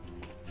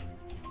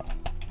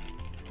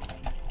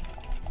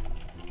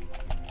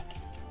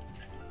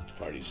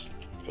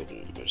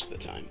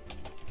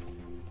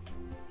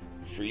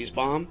 Freeze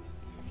bomb.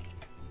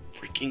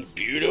 Freaking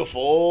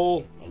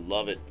beautiful. I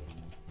love it.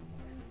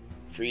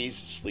 Freeze,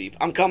 sleep.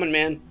 I'm coming,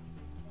 man.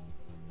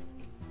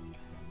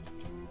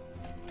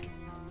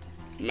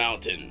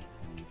 Mountain.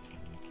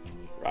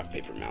 Rock,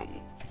 paper, mountain.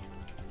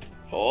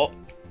 Oh.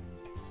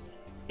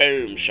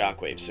 Boom.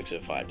 Shockwave.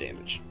 605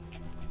 damage.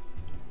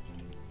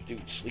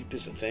 Dude, sleep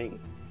is a thing.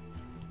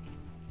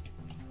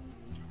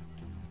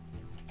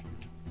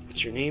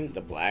 What's your name?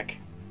 The Black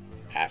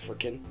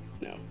African?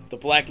 No. The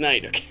Black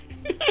Knight. Okay.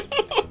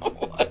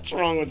 What's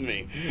wrong with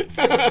me?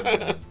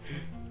 I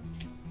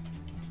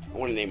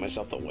want to name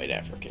myself the White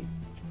African.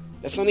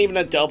 That's not even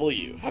a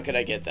W. How could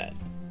I get that?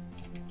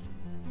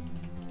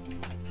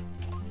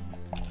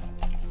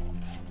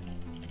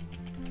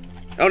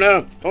 Oh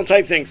no! Don't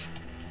type things!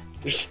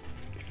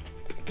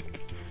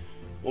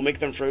 We'll make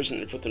them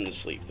frozen and put them to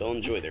sleep. They'll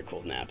enjoy their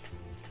cold nap.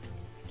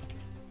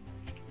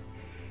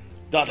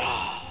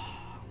 Da-da!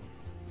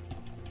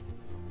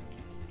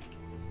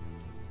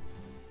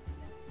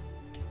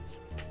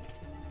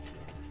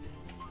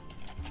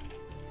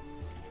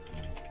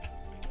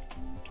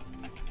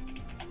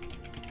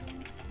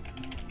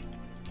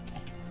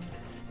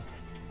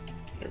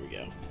 There we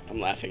go. I'm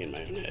laughing in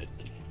my own head.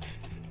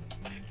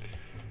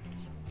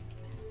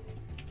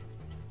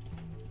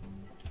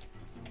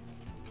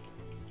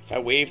 If I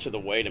wave to the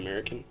white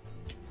American.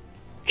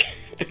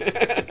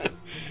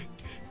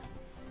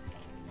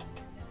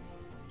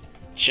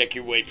 Check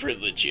your white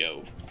privilege,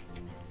 yo.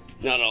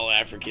 Not all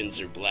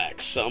Africans are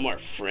black. Some are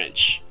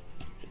French.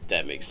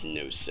 That makes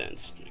no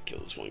sense. I'm gonna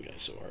kill this one guy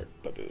so hard.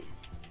 Ba-boom.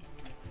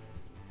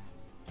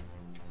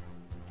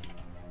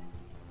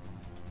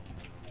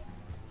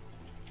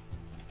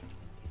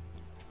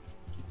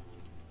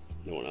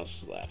 No one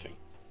else is laughing.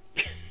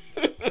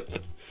 How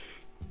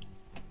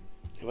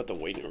about the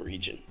white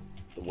Norwegian?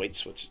 The white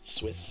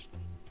Swiss?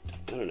 I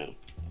don't know.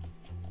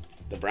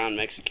 The brown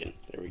Mexican.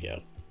 There we go.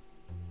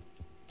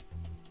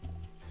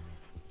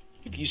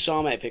 If you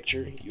saw my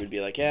picture, you would be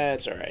like, yeah,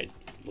 it's alright.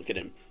 Look at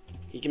him.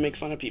 He can make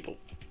fun of people.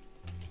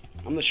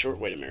 I'm the short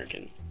white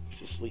American.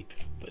 He's asleep,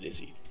 but is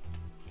he?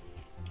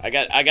 I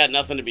got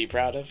nothing to be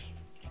proud of.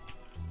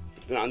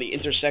 On the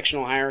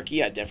intersectional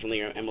hierarchy, I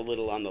definitely am a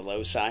little on the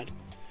low side.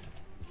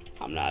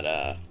 I'm not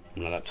a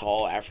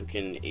tall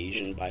African,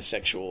 Asian,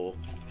 bisexual,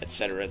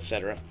 etc.,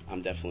 etc.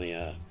 I'm definitely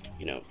a,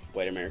 you know,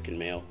 white American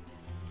male.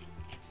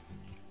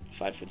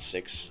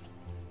 5'6".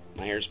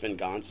 My hair's been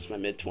gone since my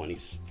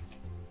mid-20s.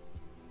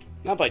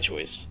 Not by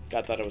choice.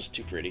 God thought I was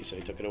too pretty, so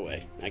he took it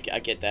away. I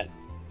get that.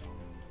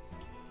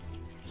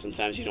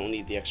 Sometimes you don't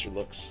need the extra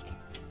looks.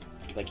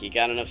 Like, you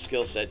got enough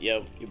skill set,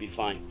 yo, you'll be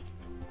fine.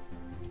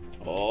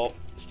 Oh,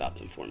 stop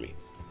them for me.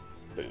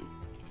 Boom.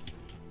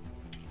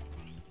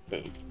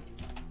 Boom.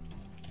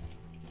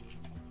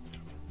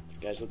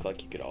 You guys look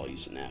like you could all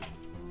use a nap.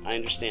 I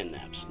understand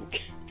naps.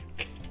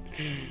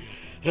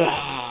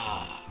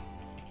 I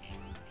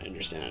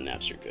understand how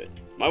naps are good.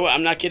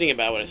 I'm not kidding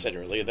about what I said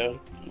earlier,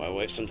 though. My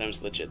wife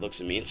sometimes legit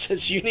looks at me and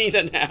says, you need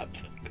a nap.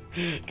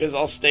 Because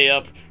I'll stay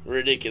up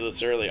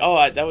ridiculous early.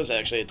 Oh, that was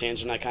actually a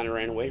tangent I kind of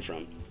ran away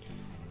from.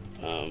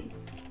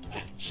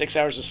 6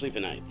 hours of sleep a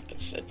night.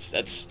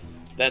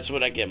 That's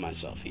what I get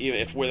myself. Even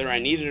if whether I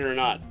need it or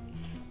not,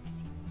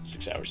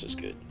 6 hours is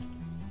good.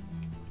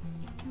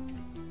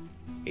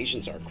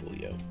 Asians are cool,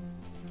 yo.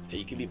 Yeah,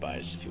 you can be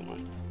biased if you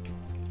want.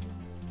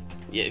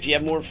 Yeah, if you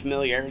have more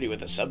familiarity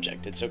with a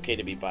subject, it's okay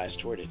to be biased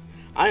toward it.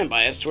 I am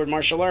biased toward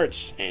martial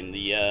arts and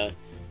the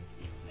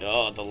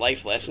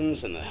life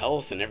lessons and the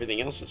health and everything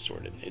else that's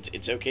toward it.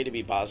 It's okay to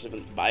be positive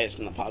and biased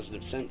in the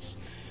positive sense.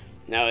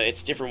 Now,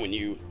 it's different when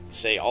you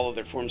say all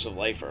other forms of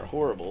life are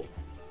horrible,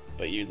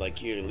 but you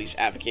at least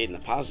advocate in the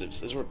positives.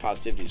 This is where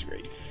positivity is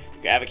great.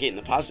 You advocate in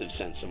the positive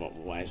sense of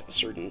why a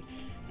certain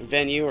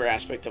venue or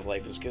aspect of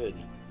life is good.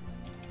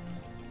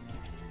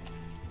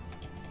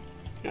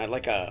 I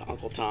like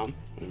Uncle Tom.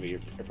 Have you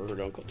ever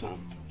heard of Uncle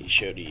Tom?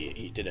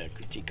 He did a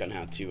critique on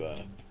how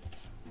to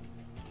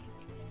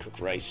cook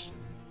rice.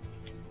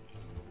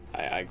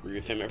 I agree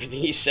with him,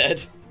 everything he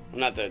said. I'm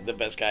not the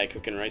best guy at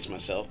cooking rice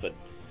myself, but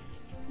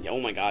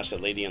oh my gosh,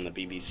 that lady on the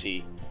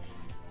BBC.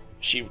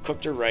 She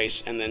cooked her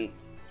rice and then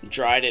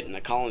dried it in a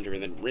colander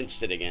and then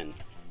rinsed it again.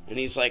 And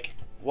he's like,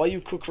 why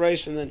you cook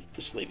rice? And then,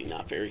 this lady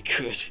not very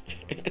good.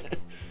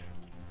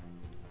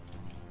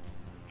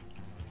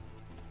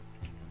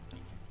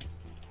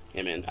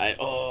 Yeah, man,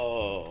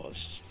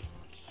 let's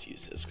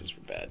use this because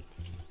we're bad.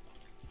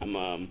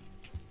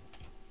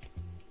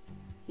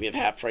 We have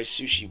half-price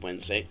sushi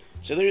Wednesday.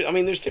 So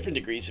there's different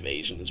degrees of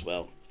Asian as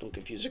well. Don't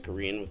confuse a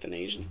Korean with an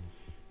Asian.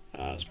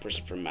 A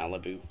person from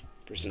Malibu,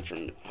 a person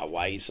from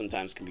Hawaii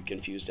sometimes can be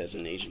confused as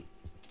an Asian.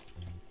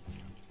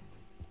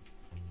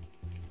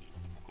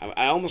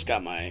 I almost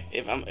got my,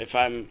 if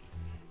I'm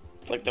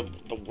like,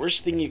 the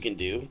worst thing you can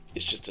do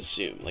is just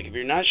assume. Like, if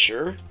you're not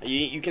sure,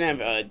 you can have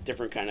a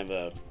different kind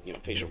of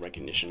facial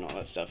recognition and all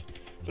that stuff.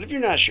 But if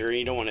you're not sure and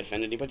you don't want to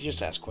offend anybody,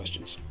 just ask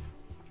questions.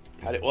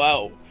 How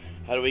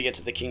do we get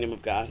to the kingdom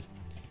of God?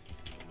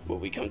 Well,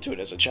 we come to it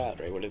as a child,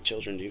 right? What do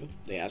children do?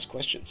 They ask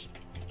questions.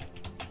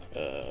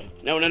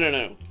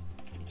 No.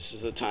 This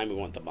is the time we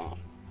want the bomb.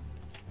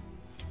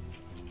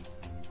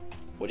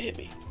 What hit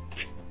me?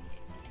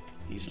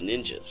 These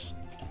ninjas.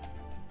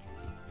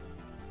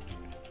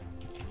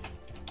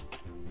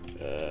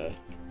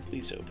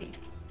 Please open.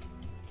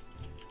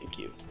 Thank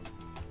you.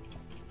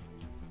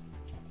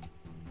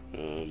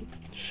 One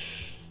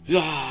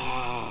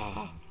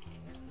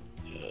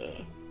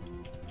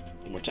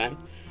more time.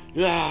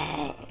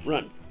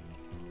 Run.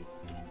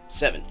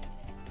 7.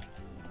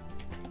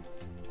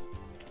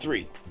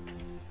 3.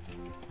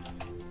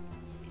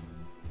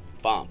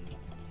 Bomb.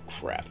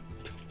 Crap.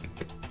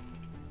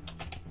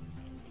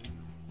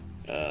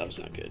 That was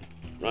not good.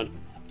 Run. Here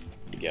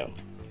we go.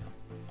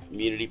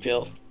 Immunity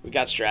pill. We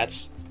got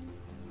strats.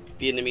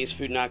 Vietnamese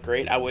food not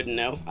great. I wouldn't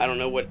know. I don't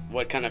know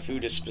what kind of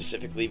food is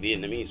specifically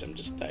Vietnamese.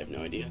 I have no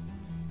idea.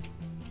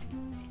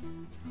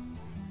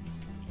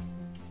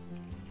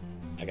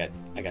 I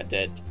got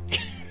dead.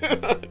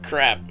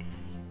 Crap.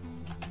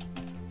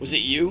 Was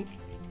it you?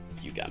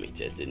 You got me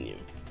dead, didn't you?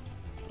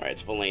 Alright,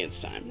 it's Valance's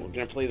time. We're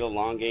gonna play the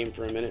long game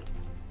for a minute.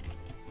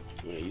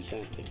 You wanna use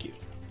that? Thank you.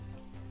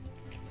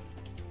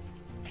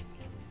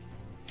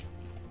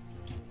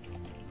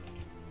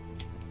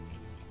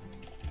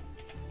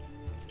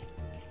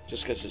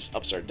 Just because his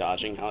ups are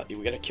dodging.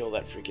 We gotta kill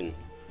that freaking...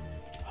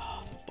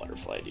 Oh, the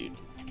butterfly, dude.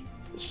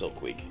 The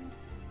Silkweak.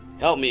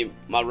 Help me,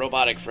 my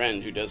robotic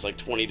friend who does like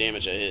 20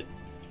 damage a hit.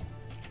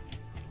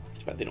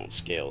 It's bad they don't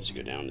scale as you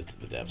go down into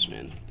the depths,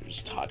 man. They're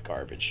just hot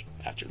garbage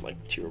after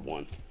like tier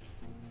 1.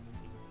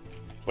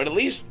 But at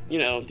least, you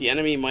know, the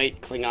enemy might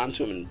cling on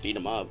to him and beat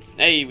him up.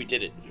 Hey, we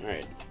did it.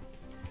 Alright.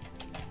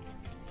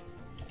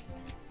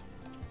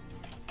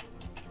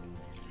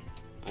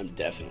 I'm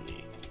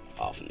definitely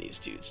off in these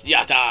dudes.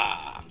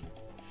 Yatta!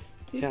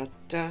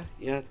 Yatta,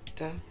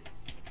 yatta.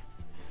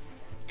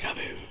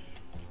 Kaboom.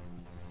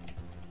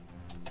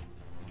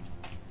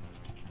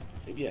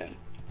 Maybe, yeah.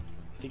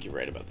 I think you're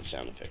right about the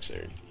sound effects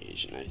there,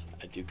 Asian.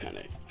 I do kind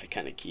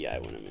of key eye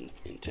when I'm in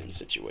intense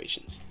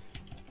situations.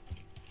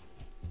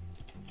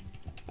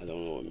 I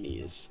don't know what me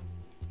is.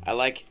 I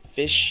like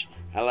fish.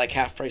 I like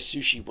half price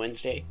sushi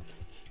Wednesday.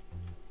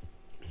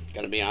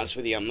 Gotta be honest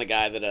with you, I'm the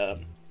guy that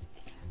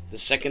the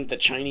second the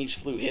Chinese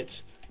flu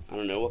hits, I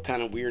don't know what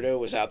kind of weirdo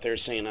was out there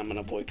saying I'm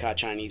gonna boycott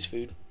Chinese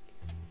food.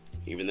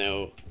 Even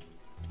though,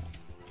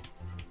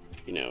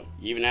 you know,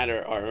 you even had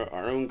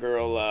our own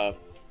girl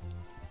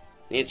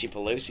Nancy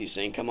Pelosi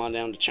saying come on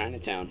down to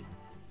Chinatown.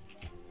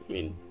 I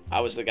mean,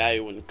 I was the guy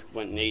who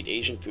went and ate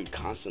Asian food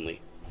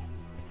constantly.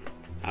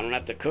 I don't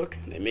have to cook.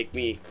 They make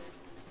me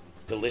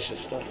delicious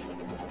stuff.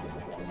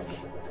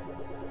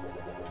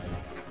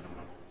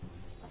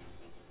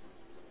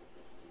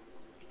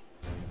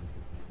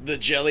 The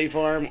jelly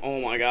farm? Oh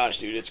my gosh,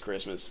 dude, it's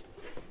Christmas.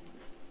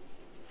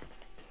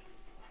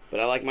 But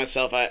I like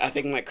myself. I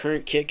think my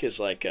current kick is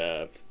like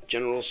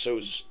General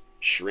Tso's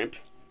shrimp.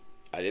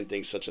 I didn't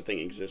think such a thing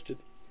existed.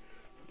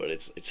 But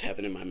it's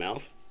heaven in my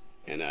mouth.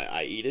 And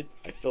I eat it.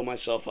 I fill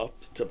myself up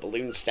to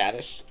balloon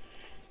status,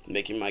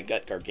 making my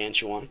gut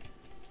gargantuan.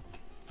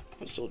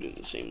 I'm still doing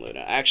the same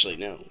loadout. Actually,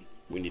 no.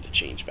 We need to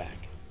change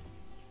back.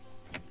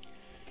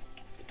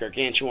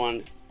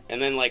 Gargantuan.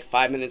 And then like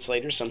 5 minutes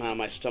later, somehow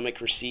my stomach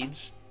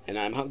recedes. And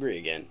I'm hungry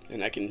again.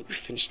 And I can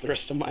finish the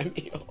rest of my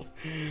meal.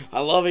 I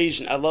love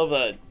Asian. I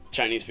love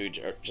Chinese food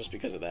just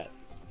because of that.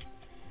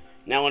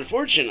 Now,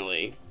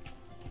 unfortunately,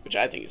 which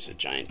I think is a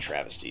giant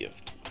travesty of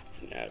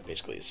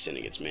basically a sin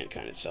against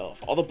mankind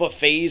itself, all the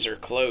buffets are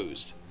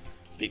closed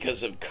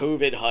because of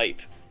COVID hype.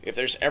 If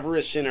there's ever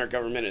a sin our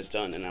government has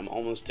done, and I'm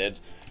almost dead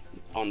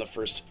on the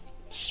first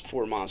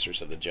 4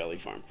 monsters of the jelly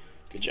farm.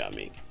 Good job,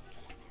 me.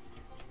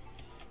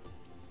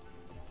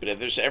 But if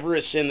there's ever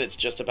a sin that's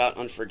just about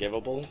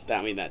unforgivable,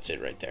 I mean, that's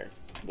it right there.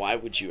 Why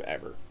would you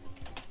ever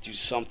do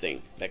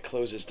something that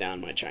closes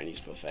down my Chinese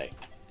buffet?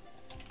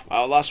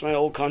 I lost my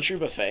old country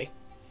buffet.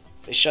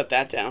 They shut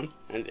that down,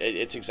 and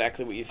it's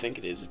exactly what you think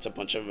it is. It's a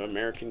bunch of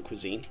American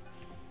cuisine.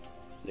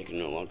 They can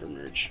no longer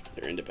merge.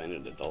 They're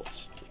independent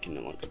adults. They can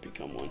no longer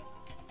become one.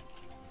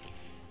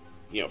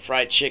 You know,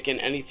 fried chicken,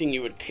 anything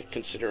you would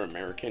consider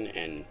American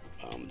and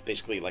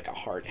basically like a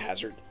heart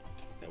hazard.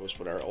 That was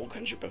what our old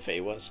country buffet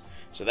was.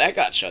 So that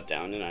got shut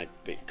down, and I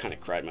kind of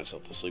cried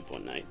myself to sleep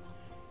one night.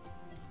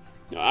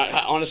 No,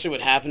 I honestly, what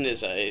happened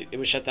is it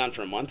was shut down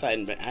for a month. I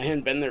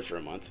hadn't been there for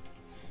a month,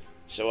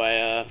 so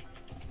I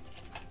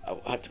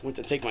went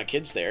to take my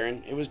kids there,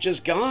 and it was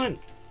just gone.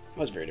 I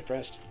was very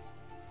depressed.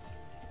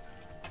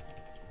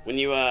 When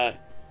you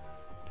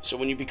so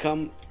when you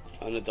become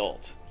an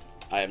adult,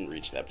 I haven't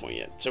reached that point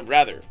yet. So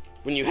rather,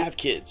 when you have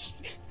kids,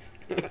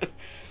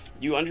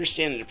 you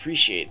understand and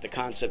appreciate the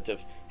concept of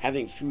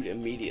having food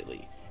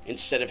immediately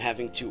instead of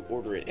having to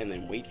order it and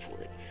then wait for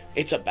it.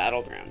 It's a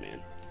battleground,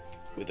 man.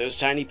 With those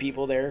tiny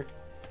people there,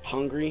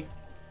 hungry,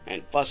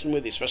 and fussing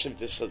with you, especially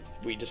if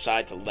we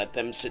decide to let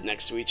them sit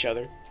next to each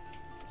other.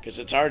 Because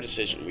it's our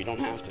decision. We don't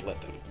have to let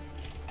them.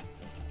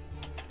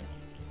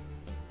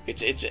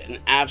 It's an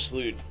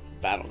absolute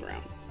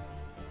battleground.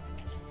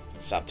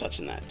 Stop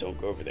touching that. Don't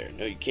go over there.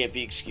 No, you can't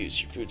be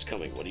excused. Your food's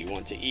coming. What do you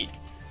want to eat?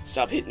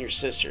 Stop hitting your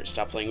sister.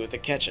 Stop playing with the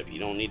ketchup. You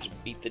don't need to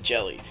eat the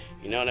jelly.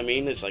 You know what I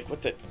mean? It's like,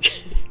 what the...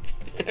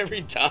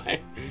 every time.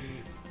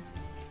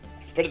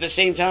 But at the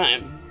same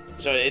time,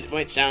 so it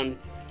might sound...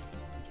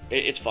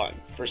 It's fun.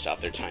 First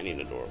off, they're tiny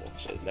and adorable.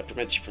 So that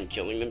prevents you from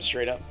killing them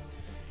straight up.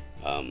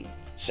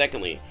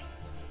 Secondly,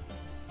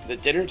 the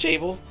dinner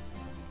table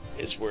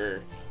is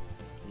where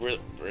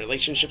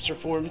relationships are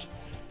formed.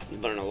 You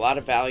learn a lot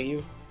of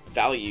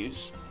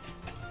values.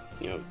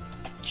 You know,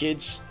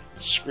 kids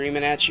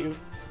screaming at you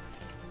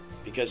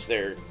because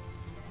their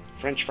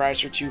French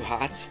fries are too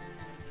hot,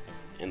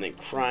 and then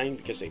crying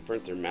because they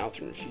burnt their mouth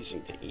and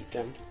refusing to eat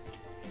them.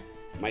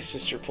 My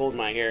sister pulled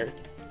my hair.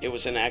 It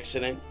was an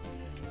accident.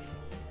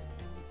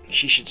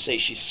 She should say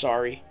she's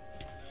sorry.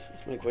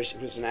 Like,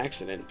 it was an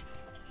accident.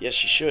 Yes,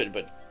 she should,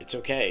 but it's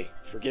okay.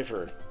 Forgive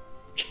her.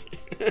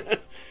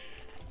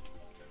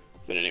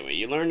 But anyway,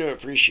 you learn to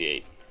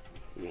appreciate.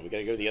 You know, we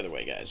gotta go the other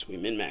way, guys. We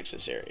min-max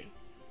this area.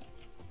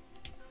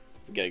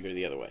 We gotta go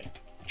the other way.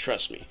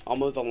 Trust me. I'll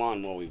mow the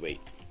lawn while we wait.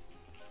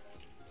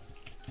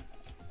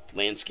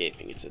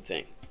 Landscaping, it's a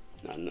thing.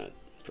 Not in the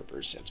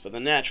perverse sense, but the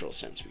natural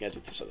sense. We gotta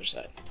do this other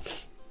side.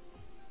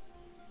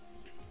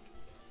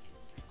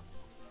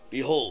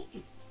 Behold,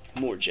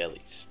 more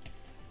jellies.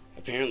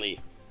 Apparently,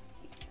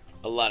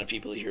 a lot of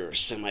people here are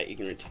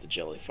semi-ignorant to the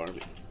jelly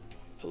farming.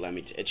 Allow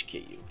me to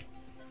educate you.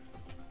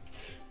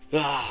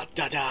 Ah,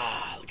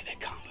 da-da! Look at that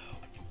combo.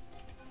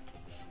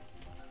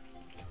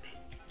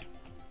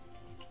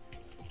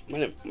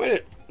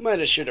 Might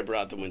have should have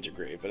brought the winter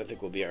grave, but I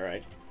think we'll be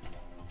alright.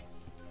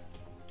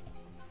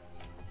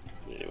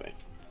 Anyway,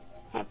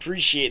 I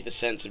appreciate the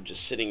sense of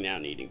just sitting down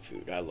and eating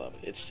food. I love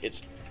it.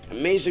 It's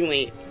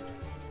amazingly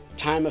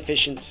time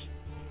efficient.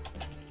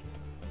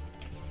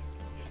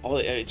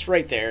 It's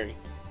right there.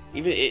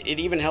 It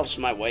even helps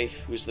my wife,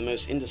 who's the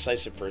most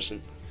indecisive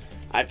person.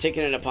 I've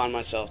taken it upon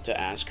myself to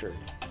ask her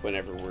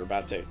whenever we're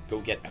about to go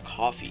get a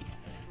coffee,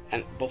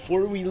 and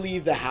before we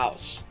leave the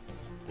house,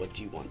 what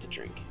do you want to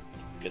drink?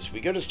 Because if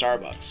we go to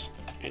Starbucks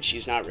and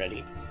she's not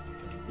ready,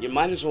 you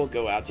might as well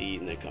go out to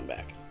eat and then come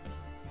back,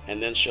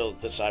 and then she'll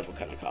decide what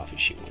kind of coffee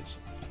she wants.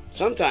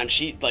 Sometimes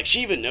she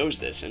even knows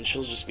this, and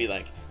she'll just be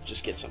like,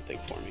 just get something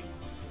for me.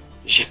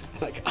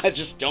 I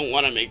just don't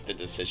want to make the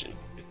decision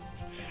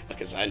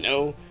because I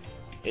know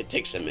it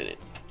takes a minute.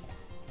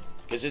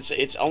 Because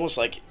it's almost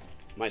like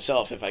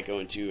myself if I go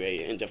into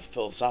a in-depth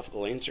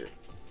philosophical answer.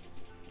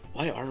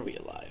 Why are we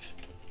alive?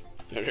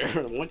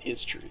 What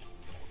is truth?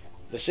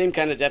 The same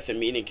kind of depth and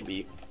meaning can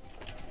be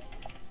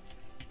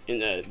in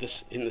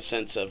the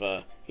sense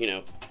of you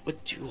know,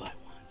 what do I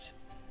want?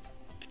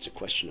 It's a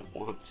question of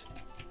want.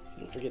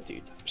 Don't forget,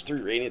 dude. There's 3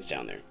 radiants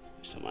down there. At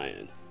least on my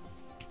end.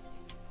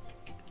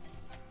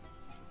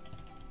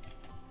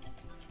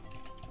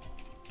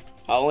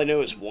 All I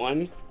know is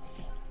 1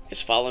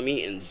 is follow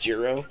me and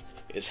 0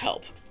 is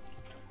help.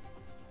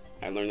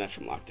 I learned that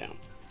from lockdown.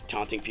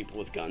 Taunting people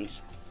with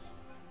guns.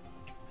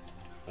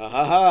 Ha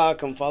ha ha,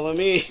 come follow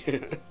me.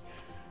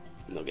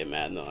 And they'll get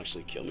mad and they'll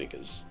actually kill me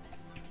because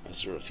I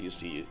still refuse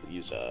to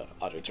use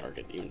auto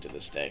target even to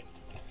this day.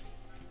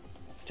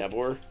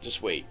 Tabor,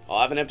 just wait.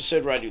 I'll have an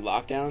episode where I do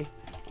lockdown.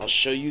 I'll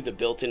show you the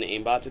built-in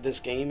aimbot to this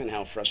game and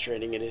how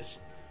frustrating it is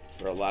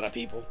for a lot of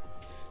people.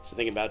 It's the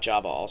thing about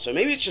Java also.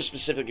 Maybe it's just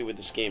specifically with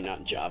this game, not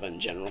in Java in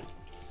general.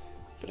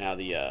 But how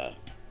the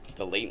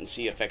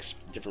latency affects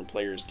different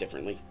players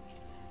differently.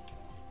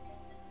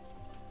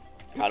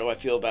 How do I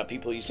feel about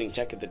people using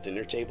tech at the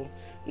dinner table?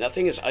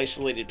 Nothing has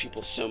isolated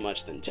people so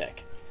much than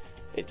tech.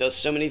 It does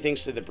so many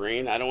things to the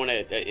brain. I don't want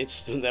to...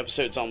 the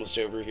episode's almost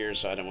over here,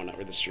 so I don't want to...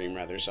 Or the stream,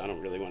 rather, so I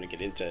don't really want to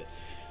get into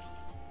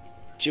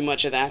too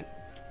much of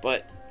that.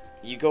 But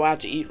you go out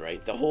to eat,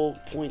 right? The whole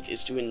point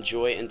is to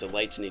enjoy and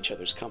delight in each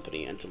other's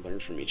company and to learn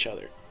from each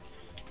other.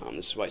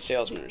 This is why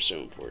salesmen are so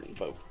important.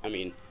 But, I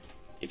mean,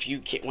 if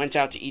you went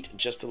out to eat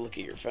just to look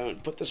at your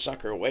phone, put the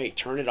sucker away.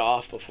 Turn it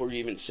off before you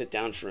even sit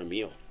down for a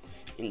meal.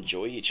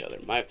 Enjoy each other.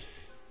 My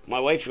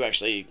wife, who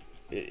actually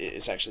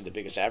is actually the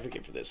biggest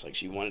advocate for this, like,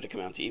 she wanted to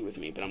come out to eat with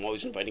me, but I'm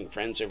always inviting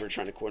friends over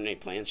trying to coordinate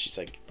plans. She's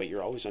like, but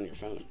you're always on your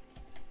phone.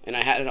 And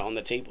I had it on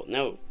the table.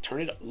 No,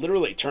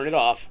 literally turn it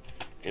off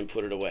and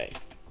put it away.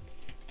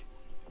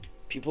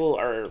 People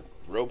are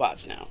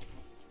robots now.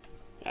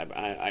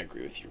 I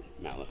agree with you,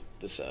 Mala.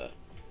 This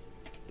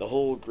the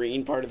whole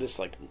green part of this,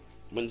 like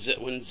when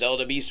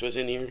Zelda Beast was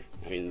in here,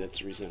 I mean, that's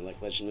the reason I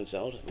like Legend of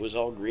Zelda. It was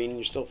all green and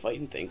you're still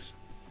fighting things.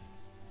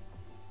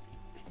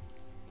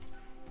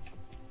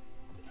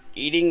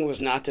 Eating was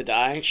not to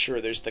die.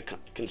 Sure, there's the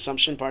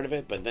consumption part of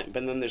it, but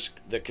then there's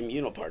the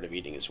communal part of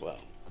eating as well.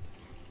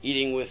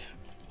 Eating with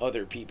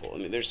other people. I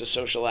mean, there's a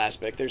social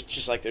aspect. There's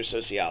just like there's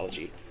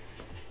sociology.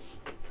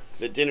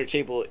 The dinner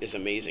table is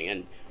amazing,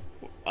 and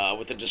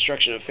with the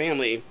destruction of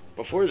family,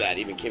 before that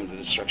even came the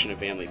destruction of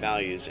family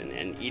values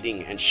and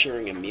eating and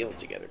sharing a meal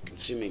together,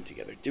 consuming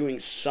together, doing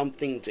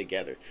something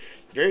together.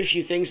 Very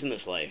few things in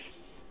this life,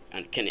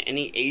 and can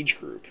any age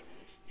group,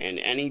 and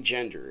any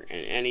gender,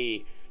 and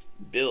any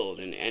build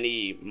and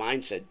any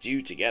mindset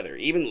do together.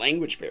 Even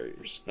language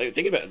barriers. Like,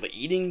 think about it. Like,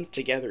 eating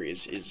together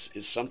is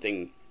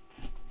something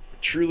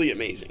truly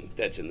amazing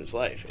that's in this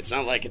life. It's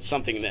not like it's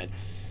something that,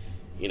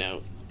 you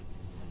know,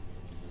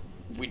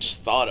 we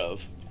just thought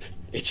of.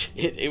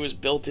 It was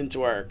built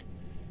into our,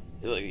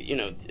 you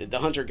know, the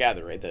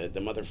hunter-gatherer, right?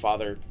 The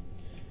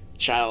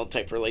mother-father-child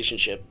type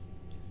relationship.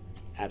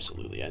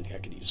 Absolutely, I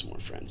could use some more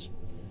friends.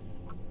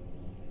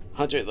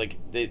 Hunter, like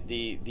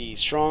the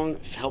strong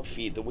help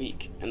feed the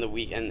weak,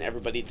 and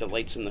everybody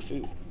delights in the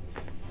food.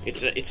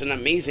 It's an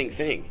amazing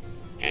thing,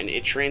 and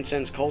it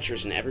transcends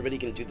cultures, and everybody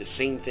can do the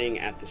same thing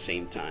at the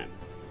same time.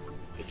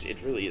 It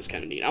really is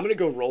kind of neat. I'm gonna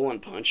go roll on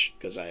punch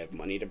because I have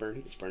money to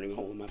burn. It's burning a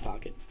hole in my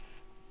pocket.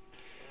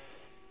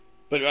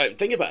 But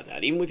think about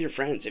that. Even with your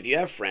friends, if you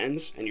have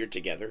friends and you're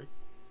together,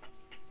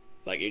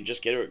 like you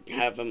just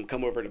have them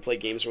come over to play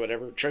games or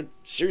whatever.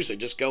 Seriously,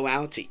 just go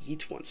out to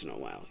eat once in a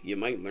while. You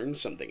might learn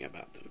something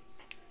about them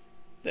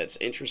that's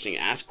interesting.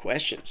 Ask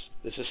questions.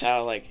 This is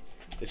how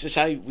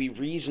we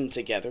reason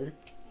together,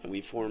 and we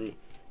form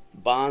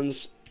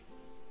bonds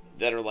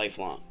that are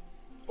lifelong.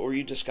 Or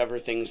you discover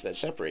things that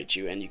separate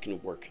you, and you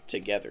can work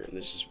together.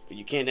 And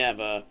you can't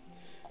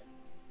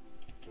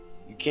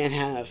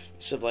have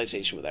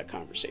civilization without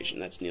conversation.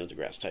 That's Neil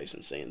deGrasse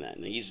Tyson saying that,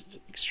 and he's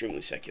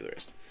extremely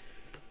secularist.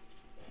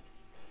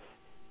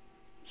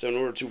 So in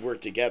order to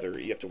work together,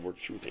 you have to work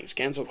through things.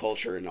 Cancel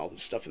culture and all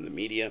this stuff in the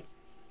media,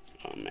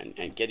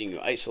 and getting you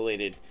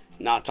isolated,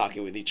 not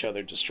talking with each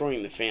other,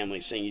 destroying the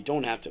family, saying you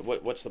don't have to.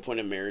 What's the point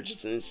of marriage?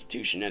 It's an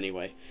institution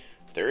anyway.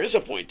 There is a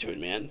point to it,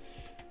 man.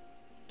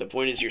 The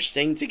point is you're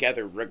staying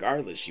together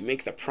regardless. You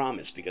make the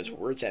promise because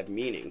words have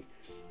meaning.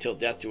 Till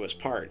death do us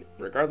part.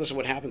 Regardless of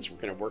what happens, we're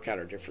going to work out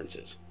our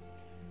differences.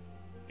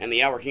 And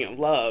the outworking of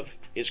love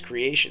is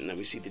creation. Then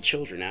we see the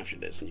children after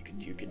this, and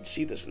you could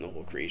see this in the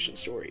whole creation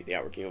story. The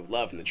outworking of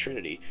love in the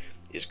Trinity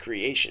is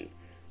creation,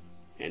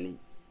 and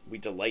we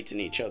delight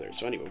in each other.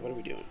 So anyway, what are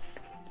we doing?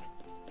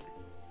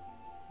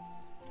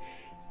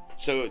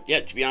 So yeah,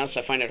 to be honest,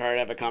 I find it hard to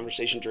have a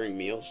conversation during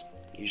meals.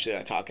 Usually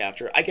I talk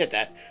after. I get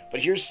that,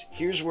 but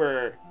here's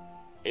where,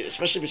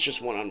 especially if it's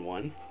just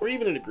one-on-one or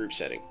even in a group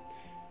setting,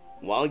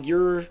 while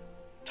you're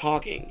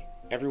talking,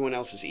 everyone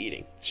else is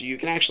eating. So you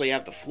can actually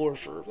have the floor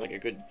for like a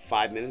good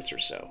 5 minutes or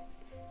so.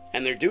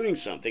 And they're doing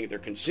something, they're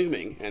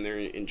consuming, and they're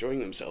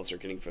enjoying themselves, they're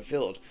getting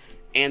fulfilled,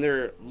 and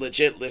they're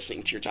legit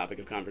listening to your topic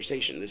of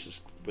conversation. This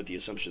is with the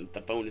assumption that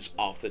the phone is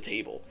off the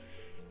table.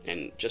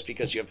 And just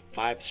because you have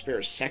 5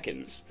 spare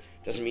seconds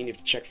doesn't mean you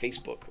have to check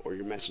Facebook or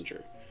your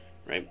messenger,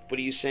 right? What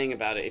are you saying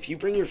about it? If you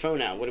bring your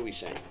phone out, what are we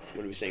saying?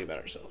 What are we saying about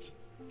ourselves?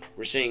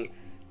 We're saying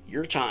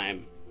your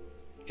time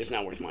is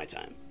not worth my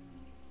time.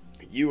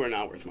 You are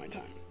not worth my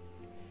time.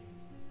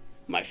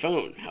 My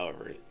phone,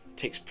 however,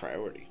 takes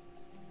priority.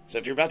 So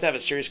if you're about to have a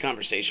serious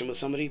conversation with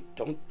somebody,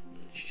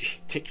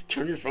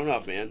 turn your phone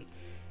off, man.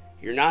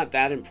 You're not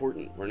that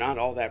important. We're not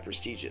all that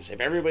prestigious. If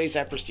everybody's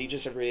that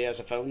prestigious, everybody has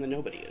a phone, then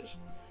nobody is.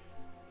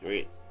 I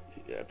mean,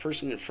 a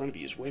person in front of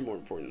you is way more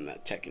important than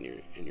that tech in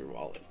your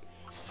wallet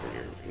or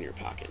in your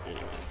pocket.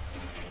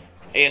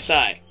 Anyway,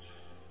 ASI.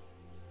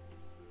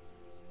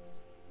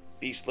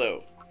 Be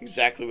slow.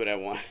 Exactly what I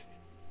want.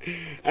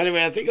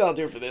 Anyway, I think I'll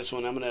do it for this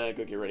one. I'm gonna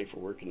go get ready for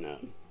work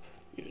and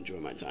enjoy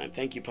my time.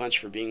 Thank you, Punch,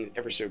 for being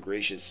ever so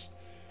gracious,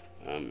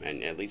 and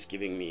at least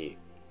giving me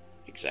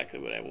exactly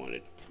what I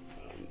wanted.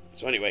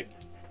 So anyway,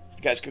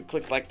 you guys could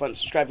click the like button,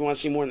 subscribe if you want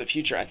to see more in the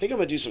future. I think I'm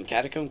gonna do some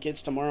Catacomb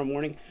Kids tomorrow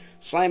morning.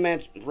 Slime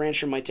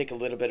Rancher might take a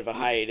little bit of a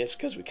hiatus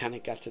because we kind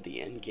of got to the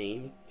end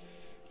game.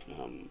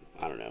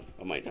 I don't know.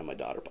 I might have my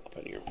daughter pop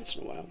in here once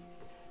in a while.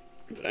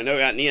 But I know I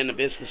got Neon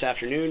Abyss this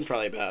afternoon,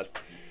 probably about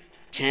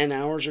 10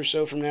 hours or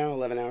so from now,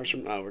 11 hours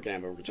from now. Oh, we're going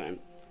to have overtime.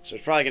 So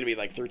it's probably going to be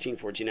like 13,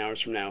 14 hours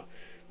from now,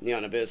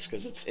 Neon Abyss,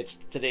 because it's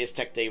today's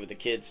tech day with the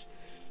kids.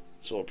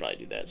 So we'll probably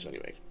do that. So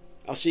anyway,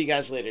 I'll see you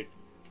guys later.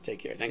 Take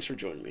care. Thanks for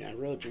joining me. I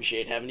really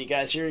appreciate having you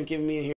guys here and giving me a